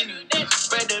fly, Jenny.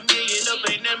 Spread $1 million up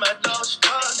and then my dog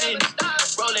starving.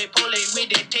 Roll it, pull it with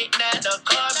that take nine, the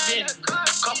carbon.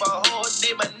 Couple hoes,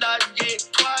 they but not yet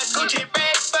twice. Gucci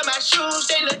bag for my shoes,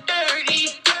 they look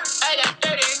dirty. I got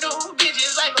 30 new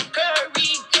bitches like a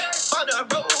curry. On the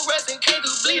road, resting, can't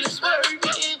do bleed and swerving.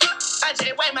 I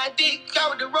just wipe my dick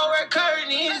out the roller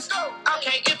curtains.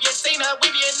 Okay, if you seen her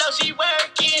with you know she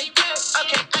working.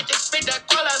 Okay, I just spent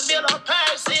 $250,000 on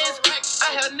purses.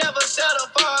 I have never settled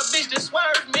for a bitch to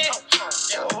swerve me.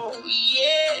 Oh,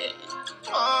 yeah.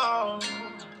 Oh.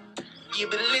 Yeah,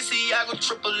 but Balenciaga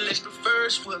triple X the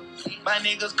first whip. My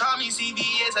niggas call me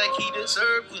CVS, I keep the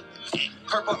serve with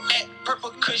purple at,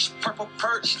 purple kush, purple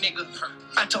perch, nigga.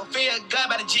 I told Fair God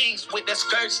by the jeans with the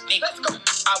skirts, nigga. Let's go.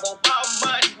 I won't borrow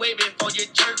money way before you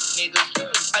jerk, nigga.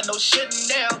 I know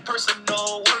Chanel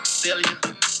personal work silly.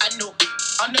 I know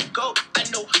on the go, I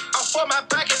know I'm for my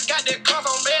pockets, got the cost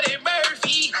on Betty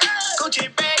Murphy. Gucci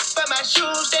bag for my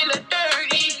shoes, they look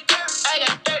dirty. I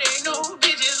got 30 new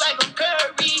bitches like I'm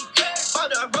curry. On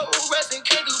the road, resting,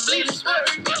 can't do bleed and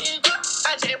swerving.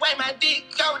 I just wipe my dick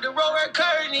out the roller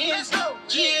curtains.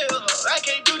 Yeah, I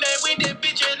can't do that with this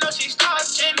bitch, you know she's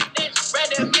starving. Ran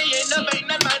 $1 million up, ain't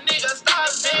none of my niggas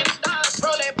starving.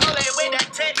 Roll it with that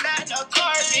 10-9, no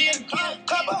carbon.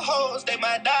 Couple hoes, they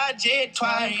might dodge it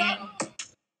twice.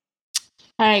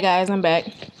 Alright guys, I'm back.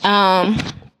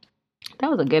 That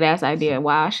was a good ass idea.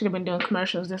 Wow, I should have been doing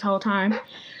commercials this whole time.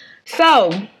 So,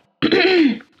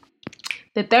 the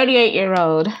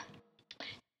 38-year-old,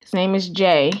 his name is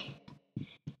Jay,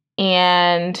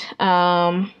 and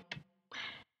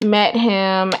met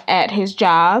him at his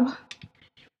job.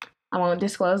 I won't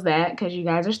disclose that because you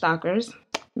guys are stalkers.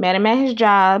 Met him at his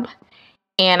job,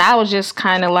 and I was just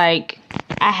kind of like,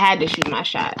 I had to shoot my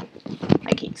shot.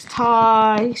 Like, he's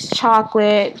tall, he's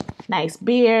chocolate, nice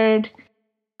beard,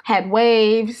 had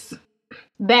waves.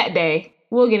 That day,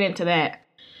 we'll get into that.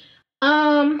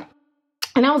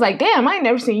 And I was like, damn, I ain't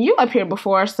never seen you up here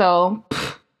before, so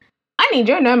I need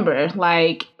your number.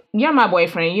 Like, you're my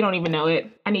boyfriend. You don't even know it.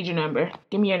 I need your number.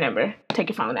 Give me your number. Take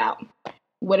your phone out.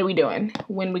 What are we doing?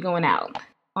 When we going out?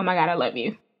 Oh my God, I love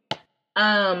you.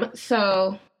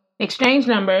 So Exchanged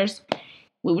numbers.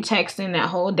 We were texting that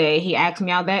whole day. He asked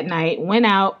me out that night. Went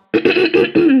out. What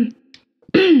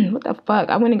the fuck?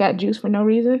 I went and got juice for no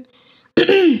reason.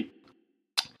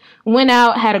 Went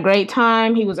out, had a great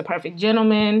time. He was a perfect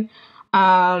gentleman.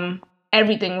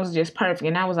 Everything was just perfect.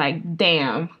 And I was like,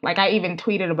 damn. Like, I even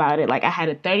tweeted about it. Like, I had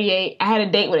a date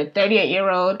with a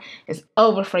 38-year-old. It's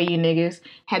over for you niggas.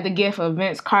 Had the gift of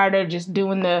Vince Carter just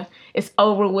doing the it's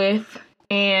over with.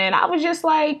 And I was just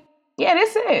like, yeah,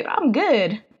 that's it. I'm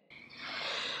good.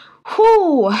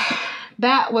 Whew.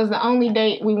 That was the only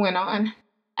date we went on.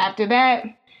 After that,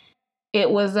 it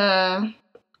was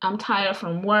I'm tired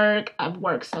from work. I've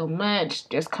worked so much.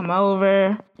 Just come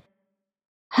over.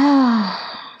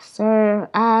 Sir,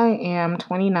 I am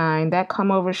 29. That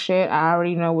come over shit, I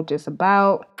already know what this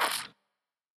about.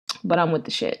 But I'm with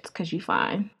the shits because you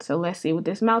fine. So let's see what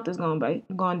this mouth is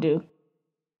gonna do.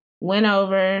 Went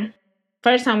over.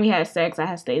 First time we had sex, I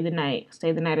had stayed the night.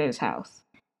 Stayed the night at his house.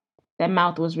 That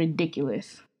mouth was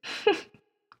ridiculous.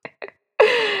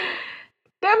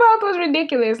 That mouth was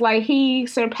ridiculous. Like, he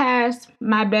surpassed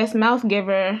my best mouth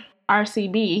giver,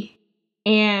 RCB.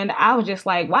 And I was just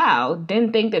like, wow,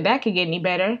 didn't think that could get any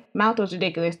better. Mouth was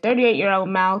ridiculous. 38-year-old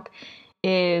mouth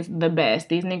is the best.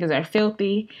 These niggas are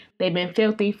filthy. They've been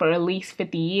filthy for at least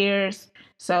 50 years.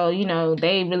 So, you know,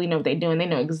 they really know what they're doing. They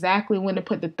know exactly when to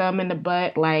put the thumb in the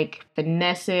butt, like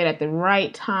finesse it at the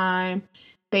right time.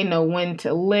 They know when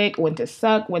to lick, when to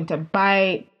suck, when to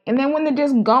bite, and then when to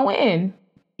just go in.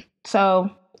 So,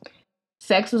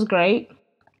 sex was great.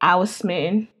 I was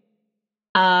smitten.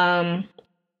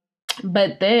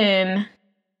 But then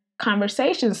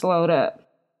conversation slowed up.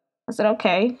 I said,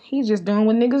 okay, he's just doing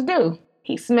what niggas do.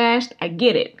 He smashed. I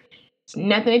get it. It's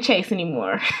nothing to chase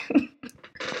anymore.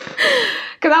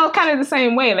 Because I was kind of the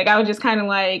same way. Like, I was just kind of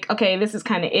like, okay, this is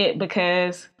kind of it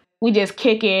because we just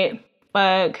kick it,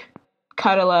 fuck,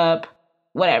 cuddle up,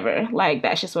 whatever. Like,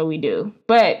 that's just what we do.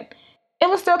 But it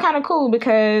was still kind of cool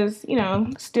because, you know,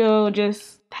 still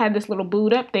just had this little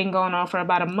boot up thing going on for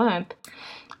about a month.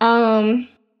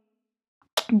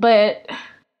 But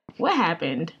what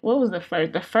happened? What was the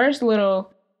first? The first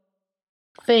little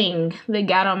thing that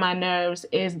got on my nerves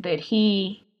is that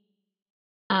he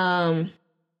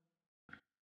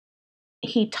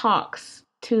talks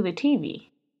to the TV.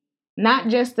 Not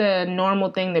just a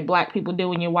normal thing that black people do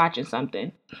when you're watching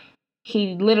something.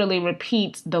 He literally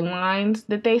repeats the lines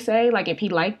that they say. Like, if he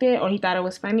liked it or he thought it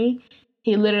was funny,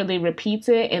 he literally repeats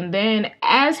it. And then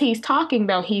as he's talking,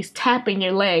 though, he's tapping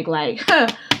your leg like, huh,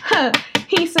 huh.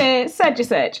 He said such and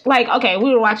such. Like, okay,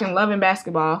 we were watching Love and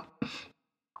Basketball.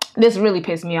 This really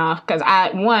pissed me off because I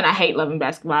hate Love and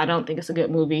Basketball. I don't think it's a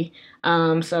good movie.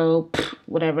 So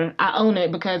whatever. I own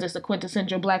it because it's a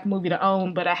quintessential black movie to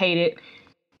own, but I hate it.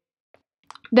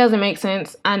 Doesn't make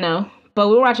sense. I know. But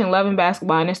we were watching Love and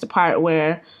Basketball, and it's the part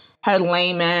where her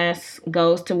lame ass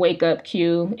goes to wake up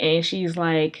Q, and she's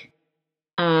like,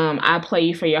 I play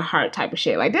you for your heart type of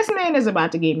shit. Like, this man is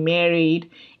about to get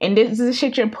married, and this is the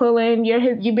shit you're pulling.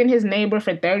 You've been his neighbor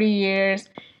for 30 years.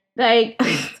 Like,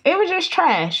 it was just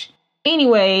trash.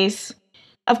 Anyways,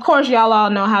 of course, y'all all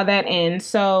know how that ends.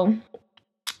 So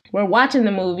we're watching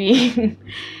the movie,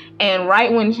 and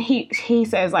right when he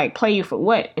says, like, play you for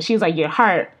what? And she's like, your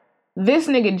heart. This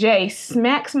nigga Jay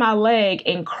smacks my leg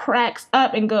and cracks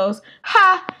up and goes,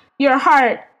 ha, your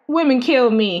heart. Women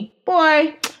kill me.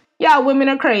 Boy, y'all women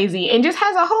are crazy. And just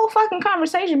has a whole fucking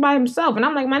conversation by himself. And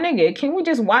I'm like, my nigga, can we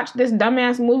just watch this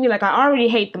dumbass movie? Like, I already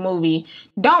hate the movie.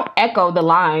 Don't echo the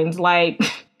lines. Like,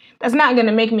 that's not going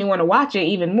to make me want to watch it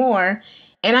even more.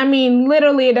 And I mean,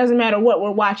 literally, it doesn't matter what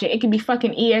we're watching. It could be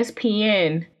fucking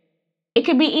ESPN. It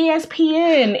could be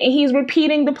ESPN. And he's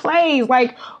repeating the plays.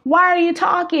 Like, why are you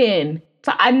talking?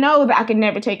 So I know that I could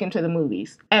never take him to the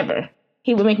movies. Ever.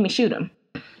 He would make me shoot him.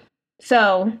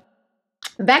 So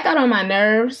that got on my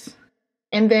nerves.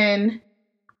 And then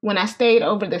when I stayed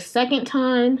over the second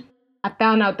time, I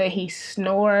found out that he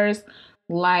snores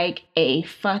like a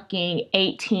fucking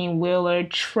 18-wheeler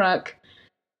truck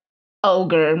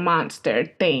ogre monster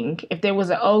thing. If there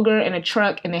was an ogre in a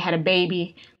truck and they had a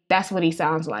baby, that's what he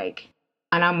sounds like.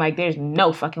 And I'm like, there's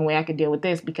no fucking way I could deal with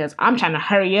this because I'm trying to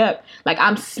hurry up. Like,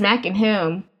 I'm smacking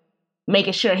him,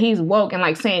 making sure he's woke and,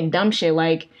 like, saying dumb shit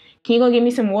like, can you go get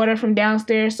me some water from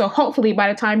downstairs? So hopefully by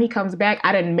the time he comes back,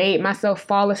 I done made myself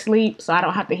fall asleep so I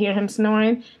don't have to hear him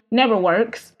snoring. Never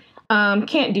works.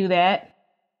 Can't do that.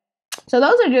 So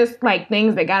those are just, like,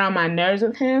 things that got on my nerves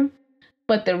with him.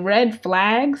 But the red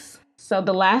flags, so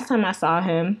the last time I saw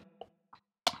him,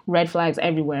 red flags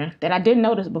everywhere that I didn't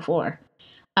notice before.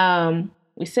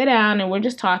 We sit down and we're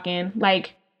just talking.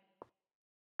 Like,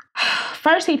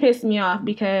 first he pissed me off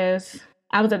because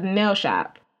I was at the nail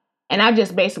shop. And I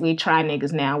just basically try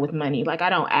niggas now with money. Like, I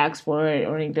don't ask for it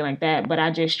or anything like that, but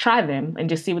I just try them and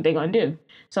just see what they're going to do.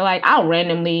 So, like, I'll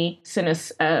randomly send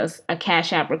a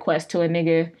Cash App request to a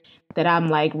nigga that I'm,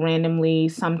 like, randomly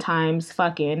sometimes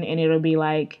fucking, and it'll be,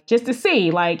 like, just to see,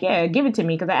 like, yeah, give it to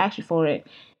me because I asked you for it.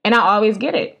 And I always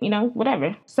get it, you know,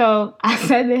 whatever. So, I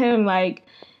said to him, like,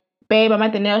 babe, I'm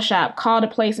at the nail shop. Call the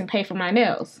place and pay for my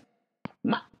nails.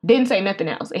 Didn't say nothing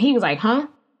else. And he was like, huh?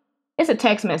 It's a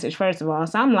text message, first of all.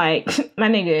 So I'm like, my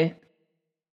nigga,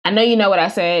 I know you know what I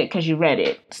said because you read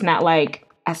it. It's not like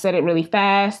I said it really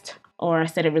fast or I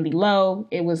said it really low.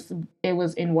 It was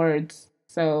in words.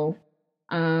 So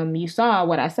you saw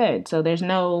what I said. So there's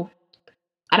no,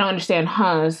 I don't understand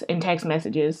huhs in text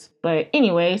messages. But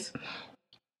anyways,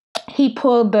 he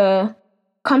pulled the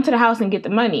come to the house and get the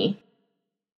money.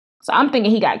 So I'm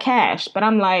thinking he got cash. But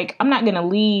I'm like, I'm not going to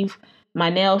leave my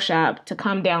nail shop to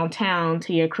come downtown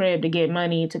to your crib to get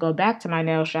money to go back to my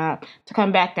nail shop to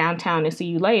come back downtown and see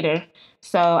you later.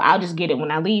 So I'll just get it when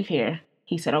I leave here.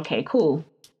 He said, okay, cool.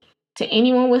 To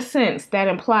anyone with sense, that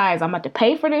implies I'm about to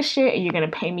pay for this shit and you're going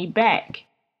to pay me back.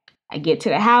 I get to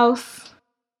the house.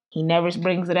 He never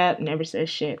brings it up, never says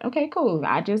shit. Okay, cool.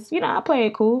 I just, I play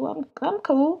it cool. I'm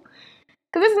cool.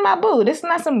 Because this is my boo. This is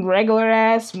not some regular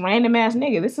ass, random ass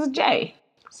nigga. This is Jay.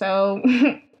 So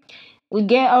we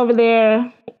get over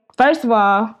there. First of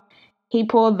all, he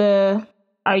pulled the,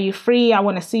 are you free? I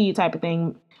want to see you type of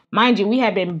thing. Mind you, we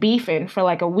had been beefing for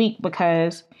like a week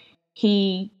because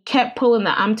he kept pulling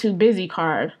the I'm too busy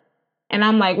card. And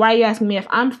I'm like, why are you asking me if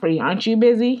I'm free? Aren't you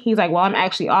busy? He's like, well, I'm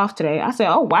actually off today. I said,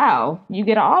 oh, wow, you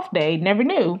get an off day. Never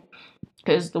knew.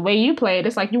 Because the way you play it,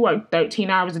 it's like you work 13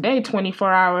 hours a day,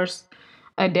 24 hours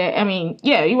a day. I mean,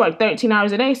 yeah, you work 13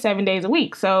 hours a day, 7 days a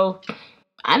week. So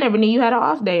I never knew you had an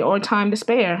off day or time to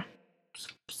spare.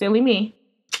 Silly me.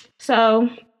 So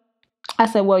I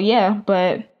said, well, yeah,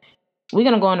 but we're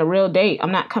going to go on a real date.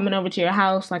 I'm not coming over to your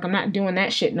house. Like, I'm not doing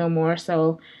that shit no more.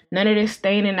 So none of this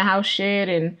staying in the house shit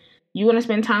and you want to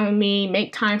spend time with me,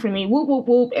 make time for me, whoop, whoop,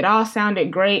 whoop. It all sounded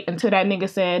great until that nigga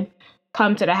said,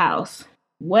 come to the house.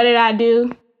 What did I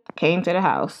do? Came to the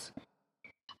house.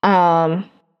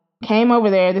 Came over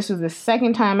there. This was the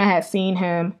second time I had seen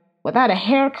him without a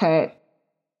haircut.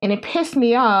 And it pissed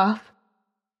me off.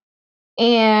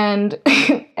 And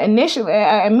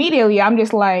immediately, I'm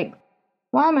just like,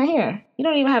 why am I here? You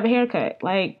don't even have a haircut.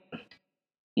 Like,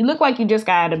 you look like you just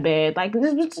got out of bed. Like, there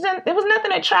was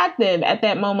nothing attractive at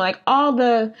that moment. Like, all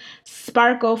the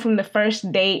sparkle from the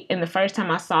first date and the first time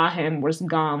I saw him was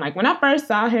gone. Like, when I first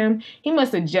saw him, he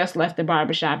must have just left the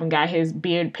barbershop and got his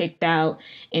beard picked out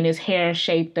and his hair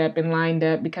shaped up and lined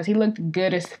up because he looked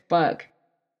good as fuck.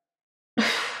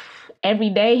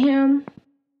 Every day him?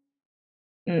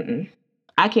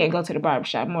 I can't go to the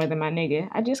barbershop more than my nigga.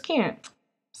 I just can't.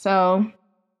 So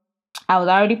I was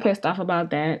already pissed off about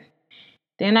that.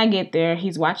 Then I get there.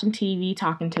 He's watching TV,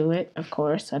 talking to it, of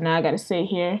course. So now I got to sit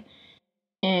here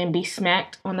and be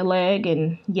smacked on the leg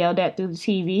and yelled at through the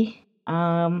TV.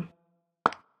 And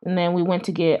then we went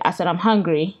to get, I said, I'm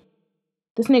hungry.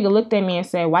 This nigga looked at me and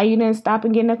said, why you didn't stop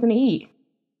and get nothing to eat?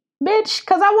 Bitch,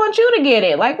 because I want you to get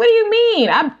it. Like, what do you mean?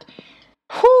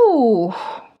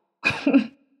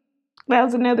 That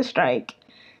was another strike.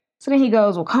 So then he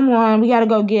goes, well, come on, we got to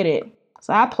go get it.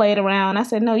 So I played around. I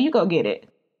said, no, you go get it.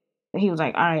 And he was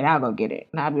like, all right, I'll go get it.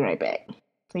 And I'll be right back.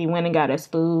 So he went and got us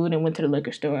food and went to the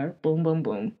liquor store. Boom, boom,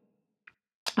 boom.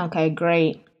 Okay,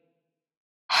 great.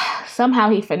 Somehow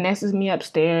he finesses me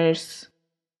upstairs.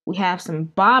 We have some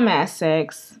bomb-ass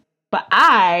sex. But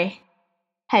I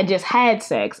had just had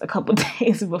sex a couple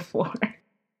days before.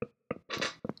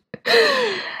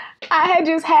 I had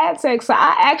just had sex, so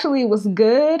I actually was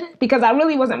good because I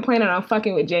really wasn't planning on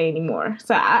fucking with Jay anymore.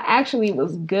 So I actually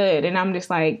was good, and I'm just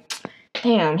like,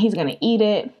 damn, he's gonna eat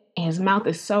it. And his mouth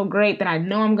is so great that I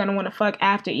know I'm gonna want to fuck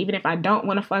after, even if I don't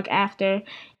want to fuck after.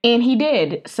 And he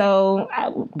did. So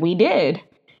we did.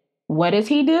 What does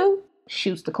he do?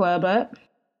 Shoots the club up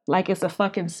like it's a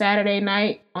fucking Saturday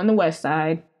night on the West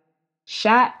Side.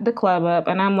 Shot the club up,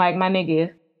 and I'm like, my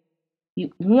nigga,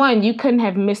 you couldn't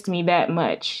have missed me that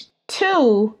much.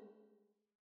 2,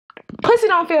 pussy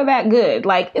don't feel that good.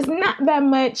 Like, it's not that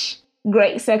much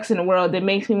great sex in the world that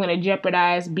makes me want to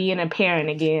jeopardize being a parent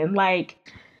again. Like,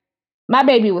 my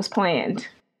baby was planned.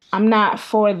 I'm not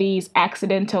for these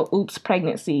accidental oops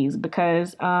pregnancies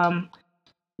because,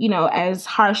 as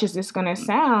harsh as it's going to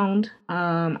sound,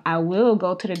 I will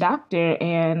go to the doctor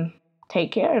and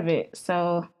take care of it.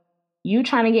 So you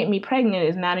trying to get me pregnant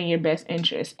is not in your best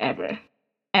interest ever.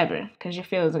 Ever, because your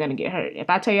feelings are going to get hurt. If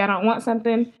I tell you I don't want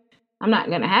something, I'm not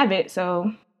going to have it,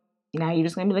 so now you're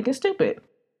just going to be looking stupid.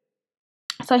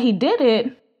 So he did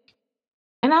it,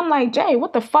 And I'm like, Jay,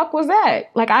 what the fuck was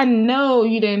that? Like, I know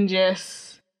you didn't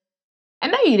just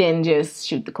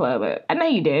shoot the club up. I know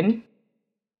you didn't.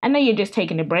 I know you're just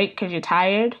taking a break because you're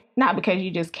tired, not because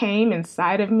you just came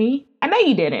inside of me. I know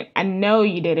you didn't. I know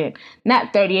you didn't.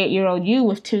 Not 38-year-old you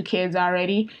with 2 kids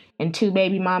already and 2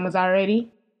 baby mamas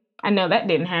already. I know that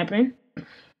didn't happen.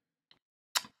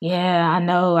 Yeah, I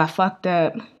know. I fucked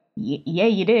up. Yeah,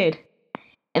 you did.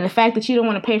 And the fact that you don't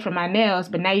want to pay for my nails,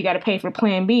 but now you got to pay for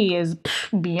Plan B is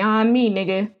beyond me,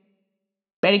 nigga.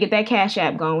 Better get that Cash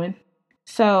App going.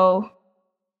 So,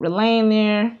 we're laying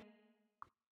there.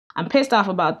 I'm pissed off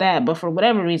about that, but for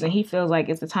whatever reason, he feels like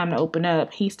it's the time to open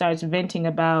up. He starts venting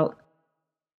about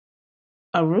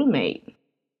a roommate.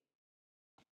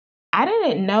 I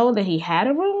didn't know that he had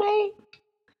a roommate.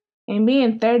 And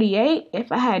being 38,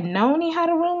 if I had known he had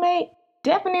a roommate,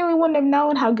 definitely wouldn't have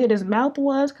known how good his mouth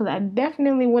was, because I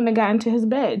definitely wouldn't have gotten to his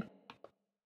bed.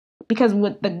 Because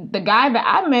with the guy that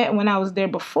I met when I was there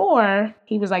before,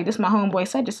 he was like, this my homeboy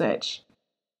such and such.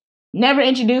 Never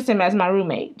introduced him as my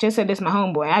roommate. Just said this my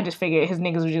homeboy. I just figured his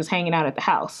niggas were just hanging out at the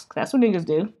house. That's what niggas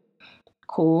do.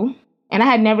 Cool. And I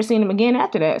had never seen him again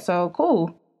after that, so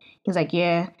cool. He's like,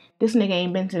 yeah, this nigga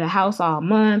ain't been to the house all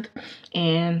month,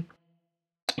 and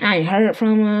I ain't heard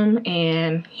from him,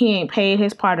 and he ain't paid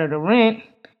his part of the rent.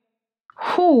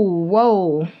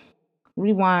 Whoa.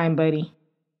 Rewind, buddy.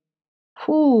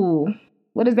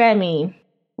 What does that mean?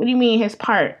 What do you mean his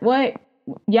part? What?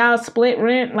 Y'all split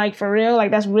rent? Like, for real?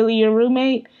 Like, that's really your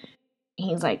roommate?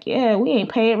 He's like, yeah, we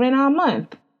ain't paid rent all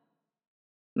month.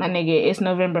 My nigga, it's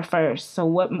November 1st. So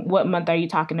what month are you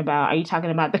talking about? Are you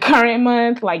talking about the current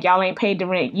month? Like, y'all ain't paid the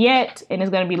rent yet and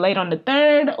it's going to be late on the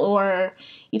 3rd? Or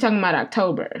you talking about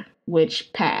October,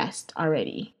 which passed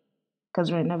already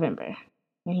because we're in November?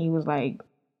 And he was like,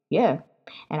 yeah.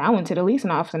 And I went to the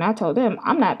leasing office and I told them,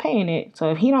 I'm not paying it.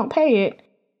 So if he don't pay it,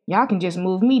 y'all can just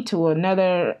move me to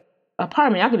another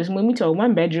apartment. Y'all can just move me to a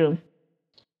 1-bedroom.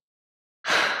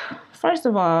 First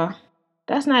of all,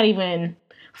 that's not even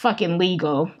fucking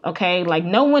legal, okay? Like,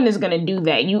 no one is gonna do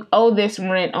that. You owe this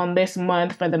rent on this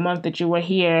month for the month that you were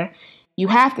here. You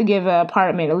have to give an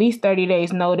apartment at least 30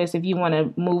 days notice if you want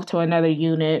to move to another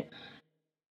unit.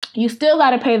 You still got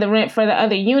to pay the rent for the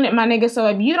other unit, my nigga. So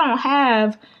if you don't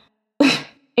have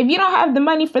the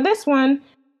money for this one,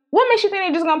 what makes you think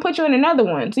they're just gonna put you in another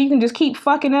one so you can just keep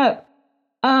fucking up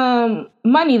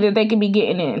money that they could be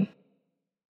getting in?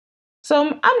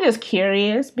 So I'm just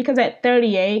curious, because at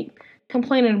 38,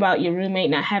 complaining about your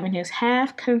roommate not having his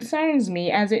half concerns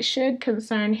me as it should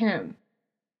concern him.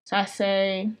 So I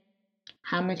say,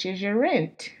 how much is your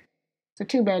rent? It's a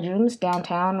 2-bedroom,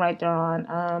 downtown, right there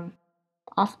on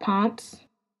off Ponce.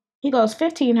 He goes,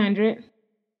 $1,500.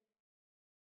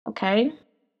 Okay.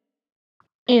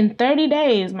 In 30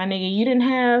 days, my nigga, you didn't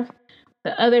have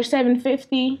the other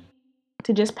 $750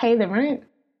 to just pay the rent?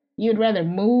 You'd rather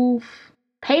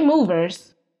pay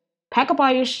movers, pack up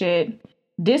all your shit,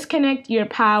 disconnect your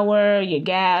power, your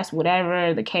gas,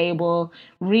 whatever, the cable,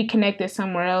 reconnect it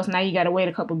somewhere else. Now you got to wait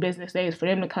a couple business days for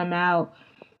them to come out,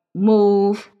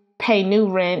 move, pay new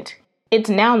rent. It's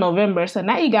now November, so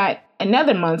now you got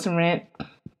another month's rent.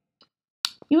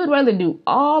 You would rather do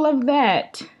all of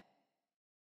that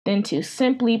than to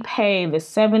simply pay the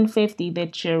 $750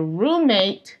 that your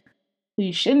roommate, who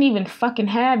you shouldn't even fucking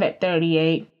have at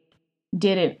 38,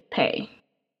 didn't pay.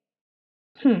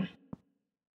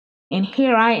 And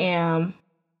here I am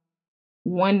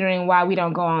wondering why we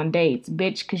don't go on dates,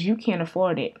 bitch, because you can't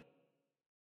afford it.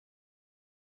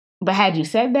 But had you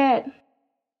said that,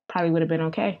 probably would have been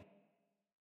okay.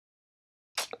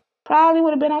 I probably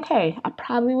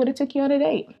would have took you on a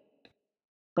date.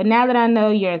 But now that I know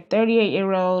you're a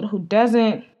 38-year-old who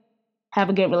doesn't have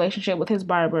a good relationship with his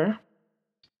barber,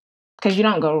 because you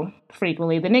don't go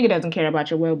frequently, the nigga doesn't care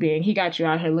about your well-being. He got you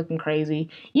out here looking crazy.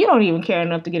 You don't even care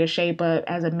enough to get a shape up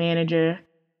as a manager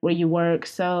where you work.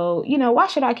 So, why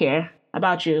should I care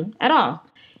about you at all?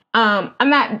 I'm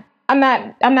not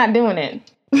doing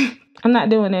it. I'm not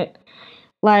doing it.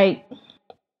 Like,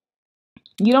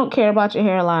 you don't care about your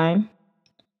hairline.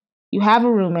 You have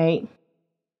a roommate.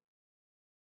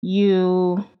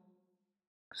 You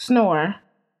snore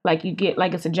like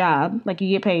it's a job, like you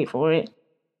get paid for it.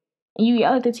 And you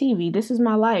yell at the TV, this is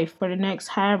my life for the next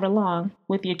however long,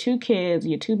 with your 2 kids,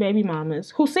 your 2 baby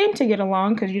mamas, who seem to get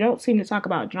along because you don't seem to talk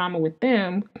about drama with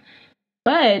them,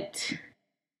 but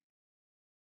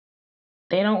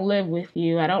they don't live with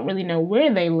you. I don't really know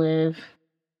where they live.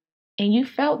 And you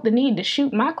felt the need to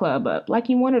shoot my club up like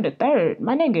you wanted a third.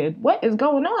 My nigga, what is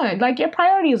going on? Like, your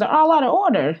priorities are all out of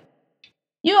order.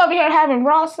 You over here having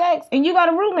raw sex and you got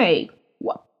a roommate.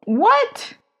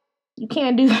 What? You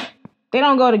can't do that. They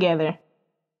don't go together.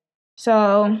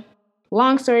 So,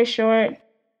 long story short,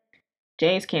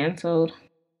 Jay's canceled.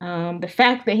 The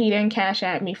fact that he didn't cash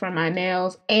at me for my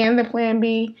nails and the Plan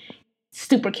B,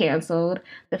 super canceled.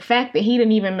 The fact that he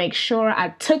didn't even make sure I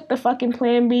took the fucking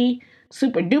Plan B,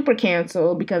 super duper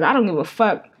canceled, because I don't give a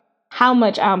fuck how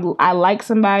much I like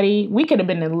somebody. We could have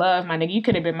been in love, my nigga. You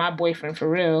could have been my boyfriend for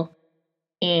real.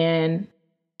 And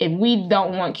if we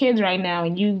don't want kids right now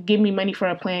and you give me money for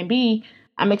a Plan B,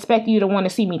 I'm expecting you to want to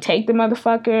see me take the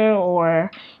motherfucker or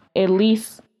at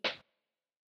least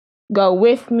go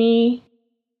with me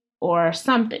or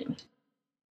something.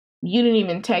 You didn't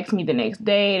even text me the next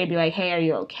day to be like, hey, are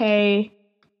you okay?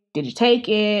 Did you take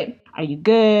it? Are you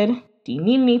good? Do you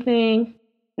need anything?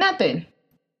 Nothing.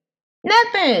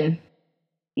 Nothing.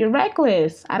 You're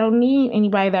reckless. I don't need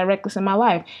anybody that reckless in my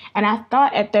life. And I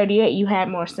thought at 38 you had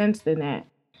more sense than that.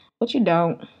 But you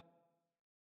don't.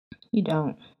 You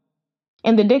don't.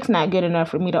 And the dick's not good enough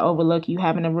for me to overlook you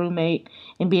having a roommate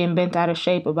and being bent out of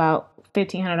shape about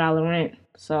 $1,500 rent.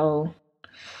 So,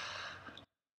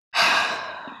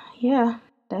 yeah,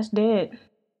 that's dead.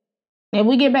 If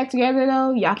we get back together,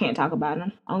 though, y'all can't talk about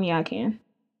him. Only I can.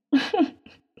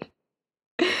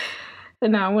 But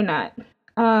no, we're not.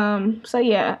 So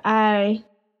yeah,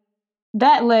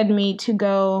 that led me to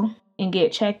go and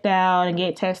get checked out and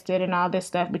get tested and all this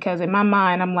stuff because in my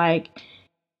mind, I'm like,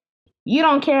 you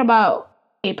don't care about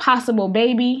a possible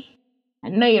baby. I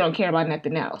know you don't care about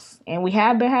nothing else. And we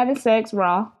have been having sex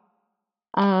raw.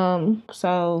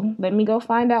 So let me go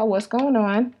find out what's going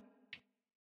on.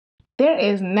 There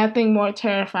is nothing more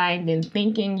terrifying than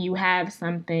thinking you have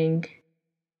something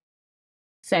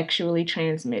sexually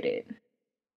transmitted.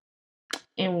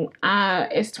 And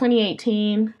it's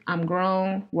 2018. I'm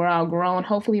grown. We're all grown.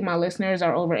 Hopefully my listeners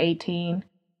are over 18.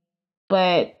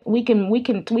 But we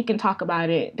can talk about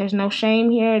it. There's no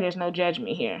shame here. There's no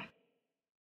judgment here.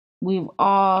 We've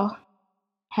all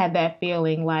had that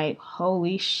feeling like,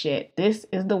 holy shit, this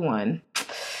is the one.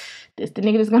 This the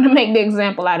nigga that's gonna make the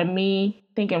example out of me,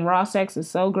 thinking raw sex is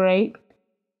so great.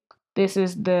 This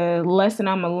is the lesson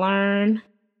I'm gonna learn. I'm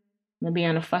gonna be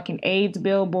on a fucking AIDS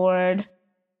billboard.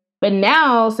 But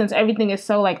now, since everything is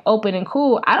so like open and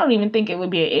cool, I don't even think it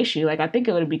would be an issue. Like I think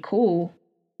it would be cool.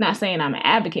 Not saying I'm an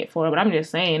advocate for it, but I'm just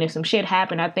saying if some shit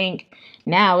happened, I think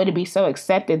now it'd be so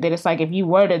accepted that it's like if you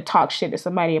were to talk shit to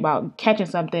somebody about catching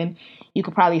something, you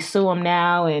could probably sue them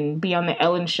now and be on the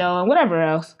Ellen show and whatever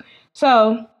else.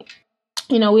 So,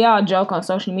 you know, we all joke on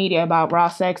social media about raw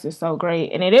sex is so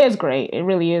great, and it is great. It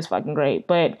really is fucking great.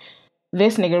 But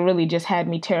this nigga really just had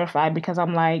me terrified because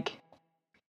I'm like,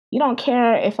 you don't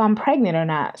care if I'm pregnant or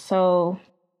not. So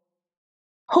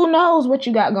who knows what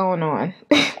you got going on?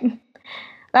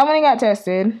 I went and got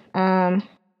tested. I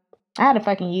had a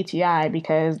fucking UTI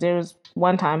because there was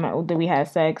one time that we had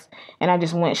sex and I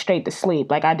just went straight to sleep.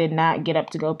 Like I did not get up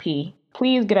to go pee.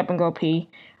 Please get up and go pee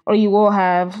or you will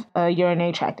have a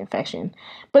urinary tract infection.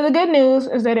 But the good news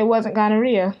is that it wasn't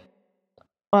gonorrhea.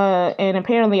 And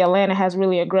apparently Atlanta has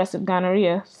really aggressive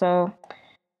gonorrhea. So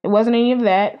it wasn't any of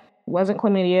that. It wasn't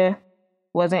chlamydia. It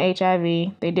wasn't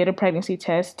HIV. They did a pregnancy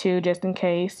test too, just in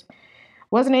case.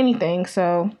 Wasn't anything.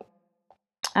 So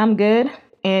I'm good.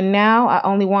 And now I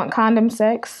only want condom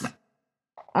sex.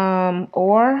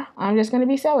 Or I'm just going to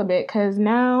be celibate because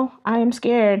now I am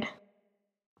scared.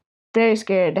 Very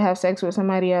scared to have sex with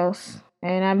somebody else.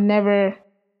 And I've never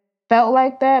felt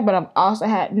like that, but I've also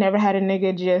never had a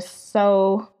nigga just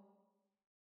so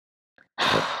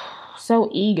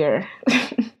eager.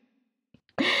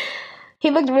 He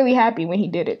looked really happy when he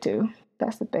did it too.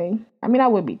 That's the thing. I mean, I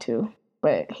would be too,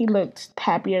 but he looked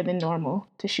happier than normal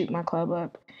to shoot my club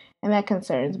up, and that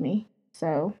concerns me.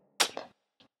 So,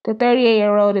 the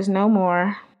 38-year-old is no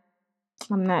more.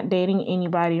 I'm not dating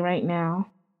anybody right now.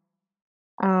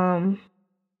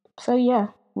 So yeah,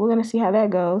 we're gonna see how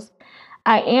that goes.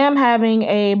 I am having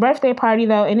a birthday party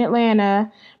though in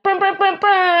Atlanta. Brum, brum, brum,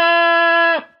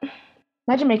 brum.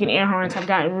 My Jamaican air horns have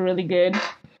gotten really good.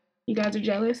 You guys are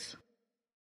jealous?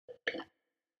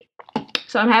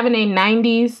 So I'm having a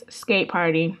 90s skate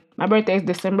party. My birthday is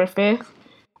December 5th.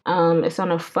 It's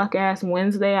on a fuck-ass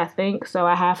Wednesday, I think. So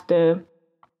I have to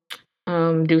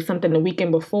do something the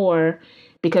weekend before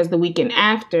because the weekend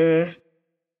after,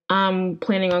 I'm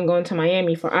planning on going to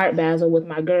Miami for Art Basel with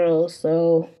my girls.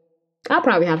 So I'll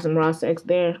probably have some raw sex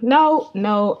there. No,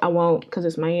 I won't because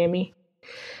it's Miami.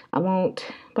 I won't.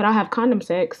 But I'll have condom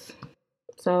sex.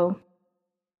 So,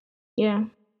 yeah.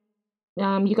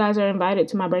 You guys are invited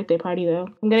to my birthday party, though.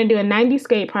 I'm going to do a 90s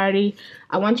skate party.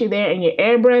 I want you there in your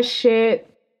airbrush shit,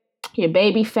 your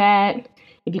baby fat,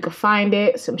 if you could find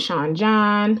it, some Sean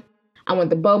John. I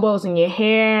want the bobos in your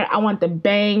hair. I want the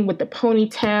bang with the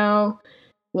ponytail.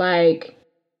 Like,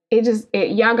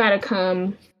 y'all gotta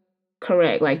come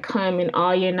correct. Like, come in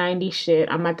all your 90s shit.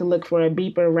 I'm about to look for a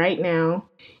beeper right now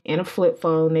and a flip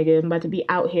phone, nigga. I'm about to be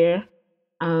out here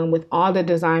with all the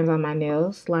designs on my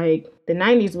nails. Like, the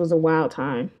 90s was a wild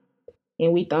time.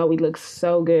 And we thought we looked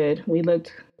so good. We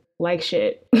looked like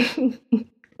shit.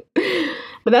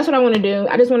 But that's what I want to do.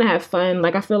 I just want to have fun.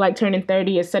 Like, I feel like turning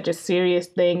 30 is such a serious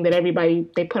thing that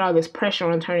they put all this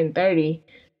pressure on turning 30.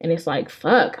 And it's like,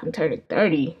 fuck, I'm turning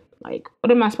 30. Like,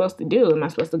 what am I supposed to do? Am I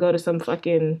supposed to go to some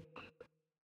fucking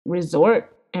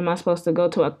resort? Am I supposed to go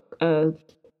to a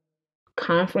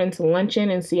conference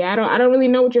luncheon in Seattle? I don't really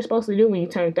know what you're supposed to do when you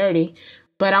turn 30,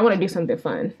 but I want to do something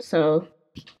fun. So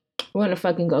I want to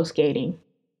fucking go skating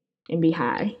and be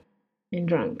high and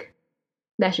drunk.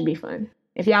 That should be fun.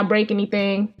 If y'all break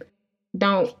anything,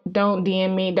 don't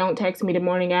DM me, don't text me the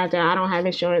morning after. I don't have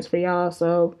insurance for y'all,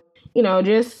 so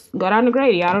just go down to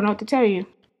Grady. I don't know what to tell you.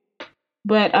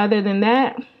 But other than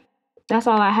that, that's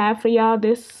all I have for y'all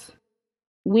this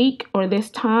week or this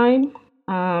time.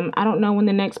 I don't know when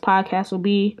the next podcast will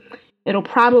be. It'll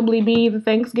probably be the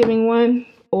Thanksgiving one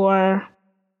or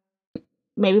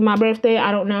maybe my birthday.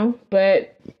 I don't know.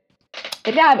 But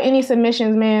if y'all have any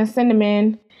submissions, man, send them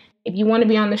in. If you want to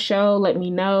be on the show, let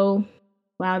me know.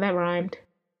 Wow, that rhymed.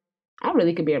 I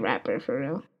really could be a rapper for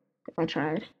real if I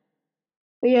tried.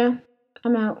 But yeah,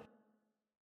 I'm out.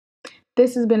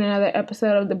 This has been another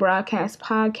episode of the Broadcast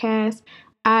Podcast.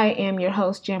 I am your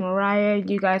host, Jamariah.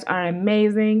 You guys are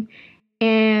amazing.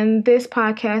 And this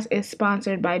podcast is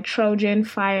sponsored by Trojan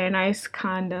Fire and Ice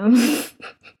Condoms.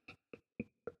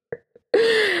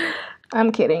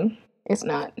 I'm kidding. It's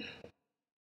not.